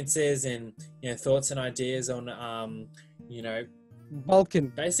experiences and, you know, thoughts and ideas on you know,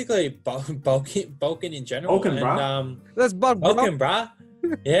 Balkan. basically Balkan in general. Balkan, and bruh. Let's bulk, bro. Balkan, bruh.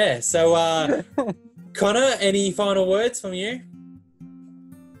 Yeah. So Conor, any final words from you?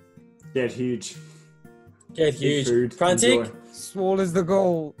 Get huge. Get Eat huge. food. Prantik? Enjoy. Small is the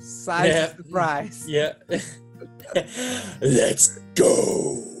goal, size Yeah. is the prize. Yeah. Let's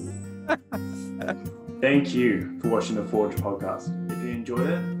go. Thank you for watching the Forge podcast. If you enjoyed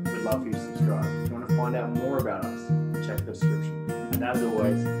it, we'd love for you to subscribe. If you want to find out more about us, check the description. And as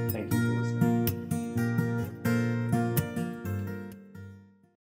always, thank you for listening.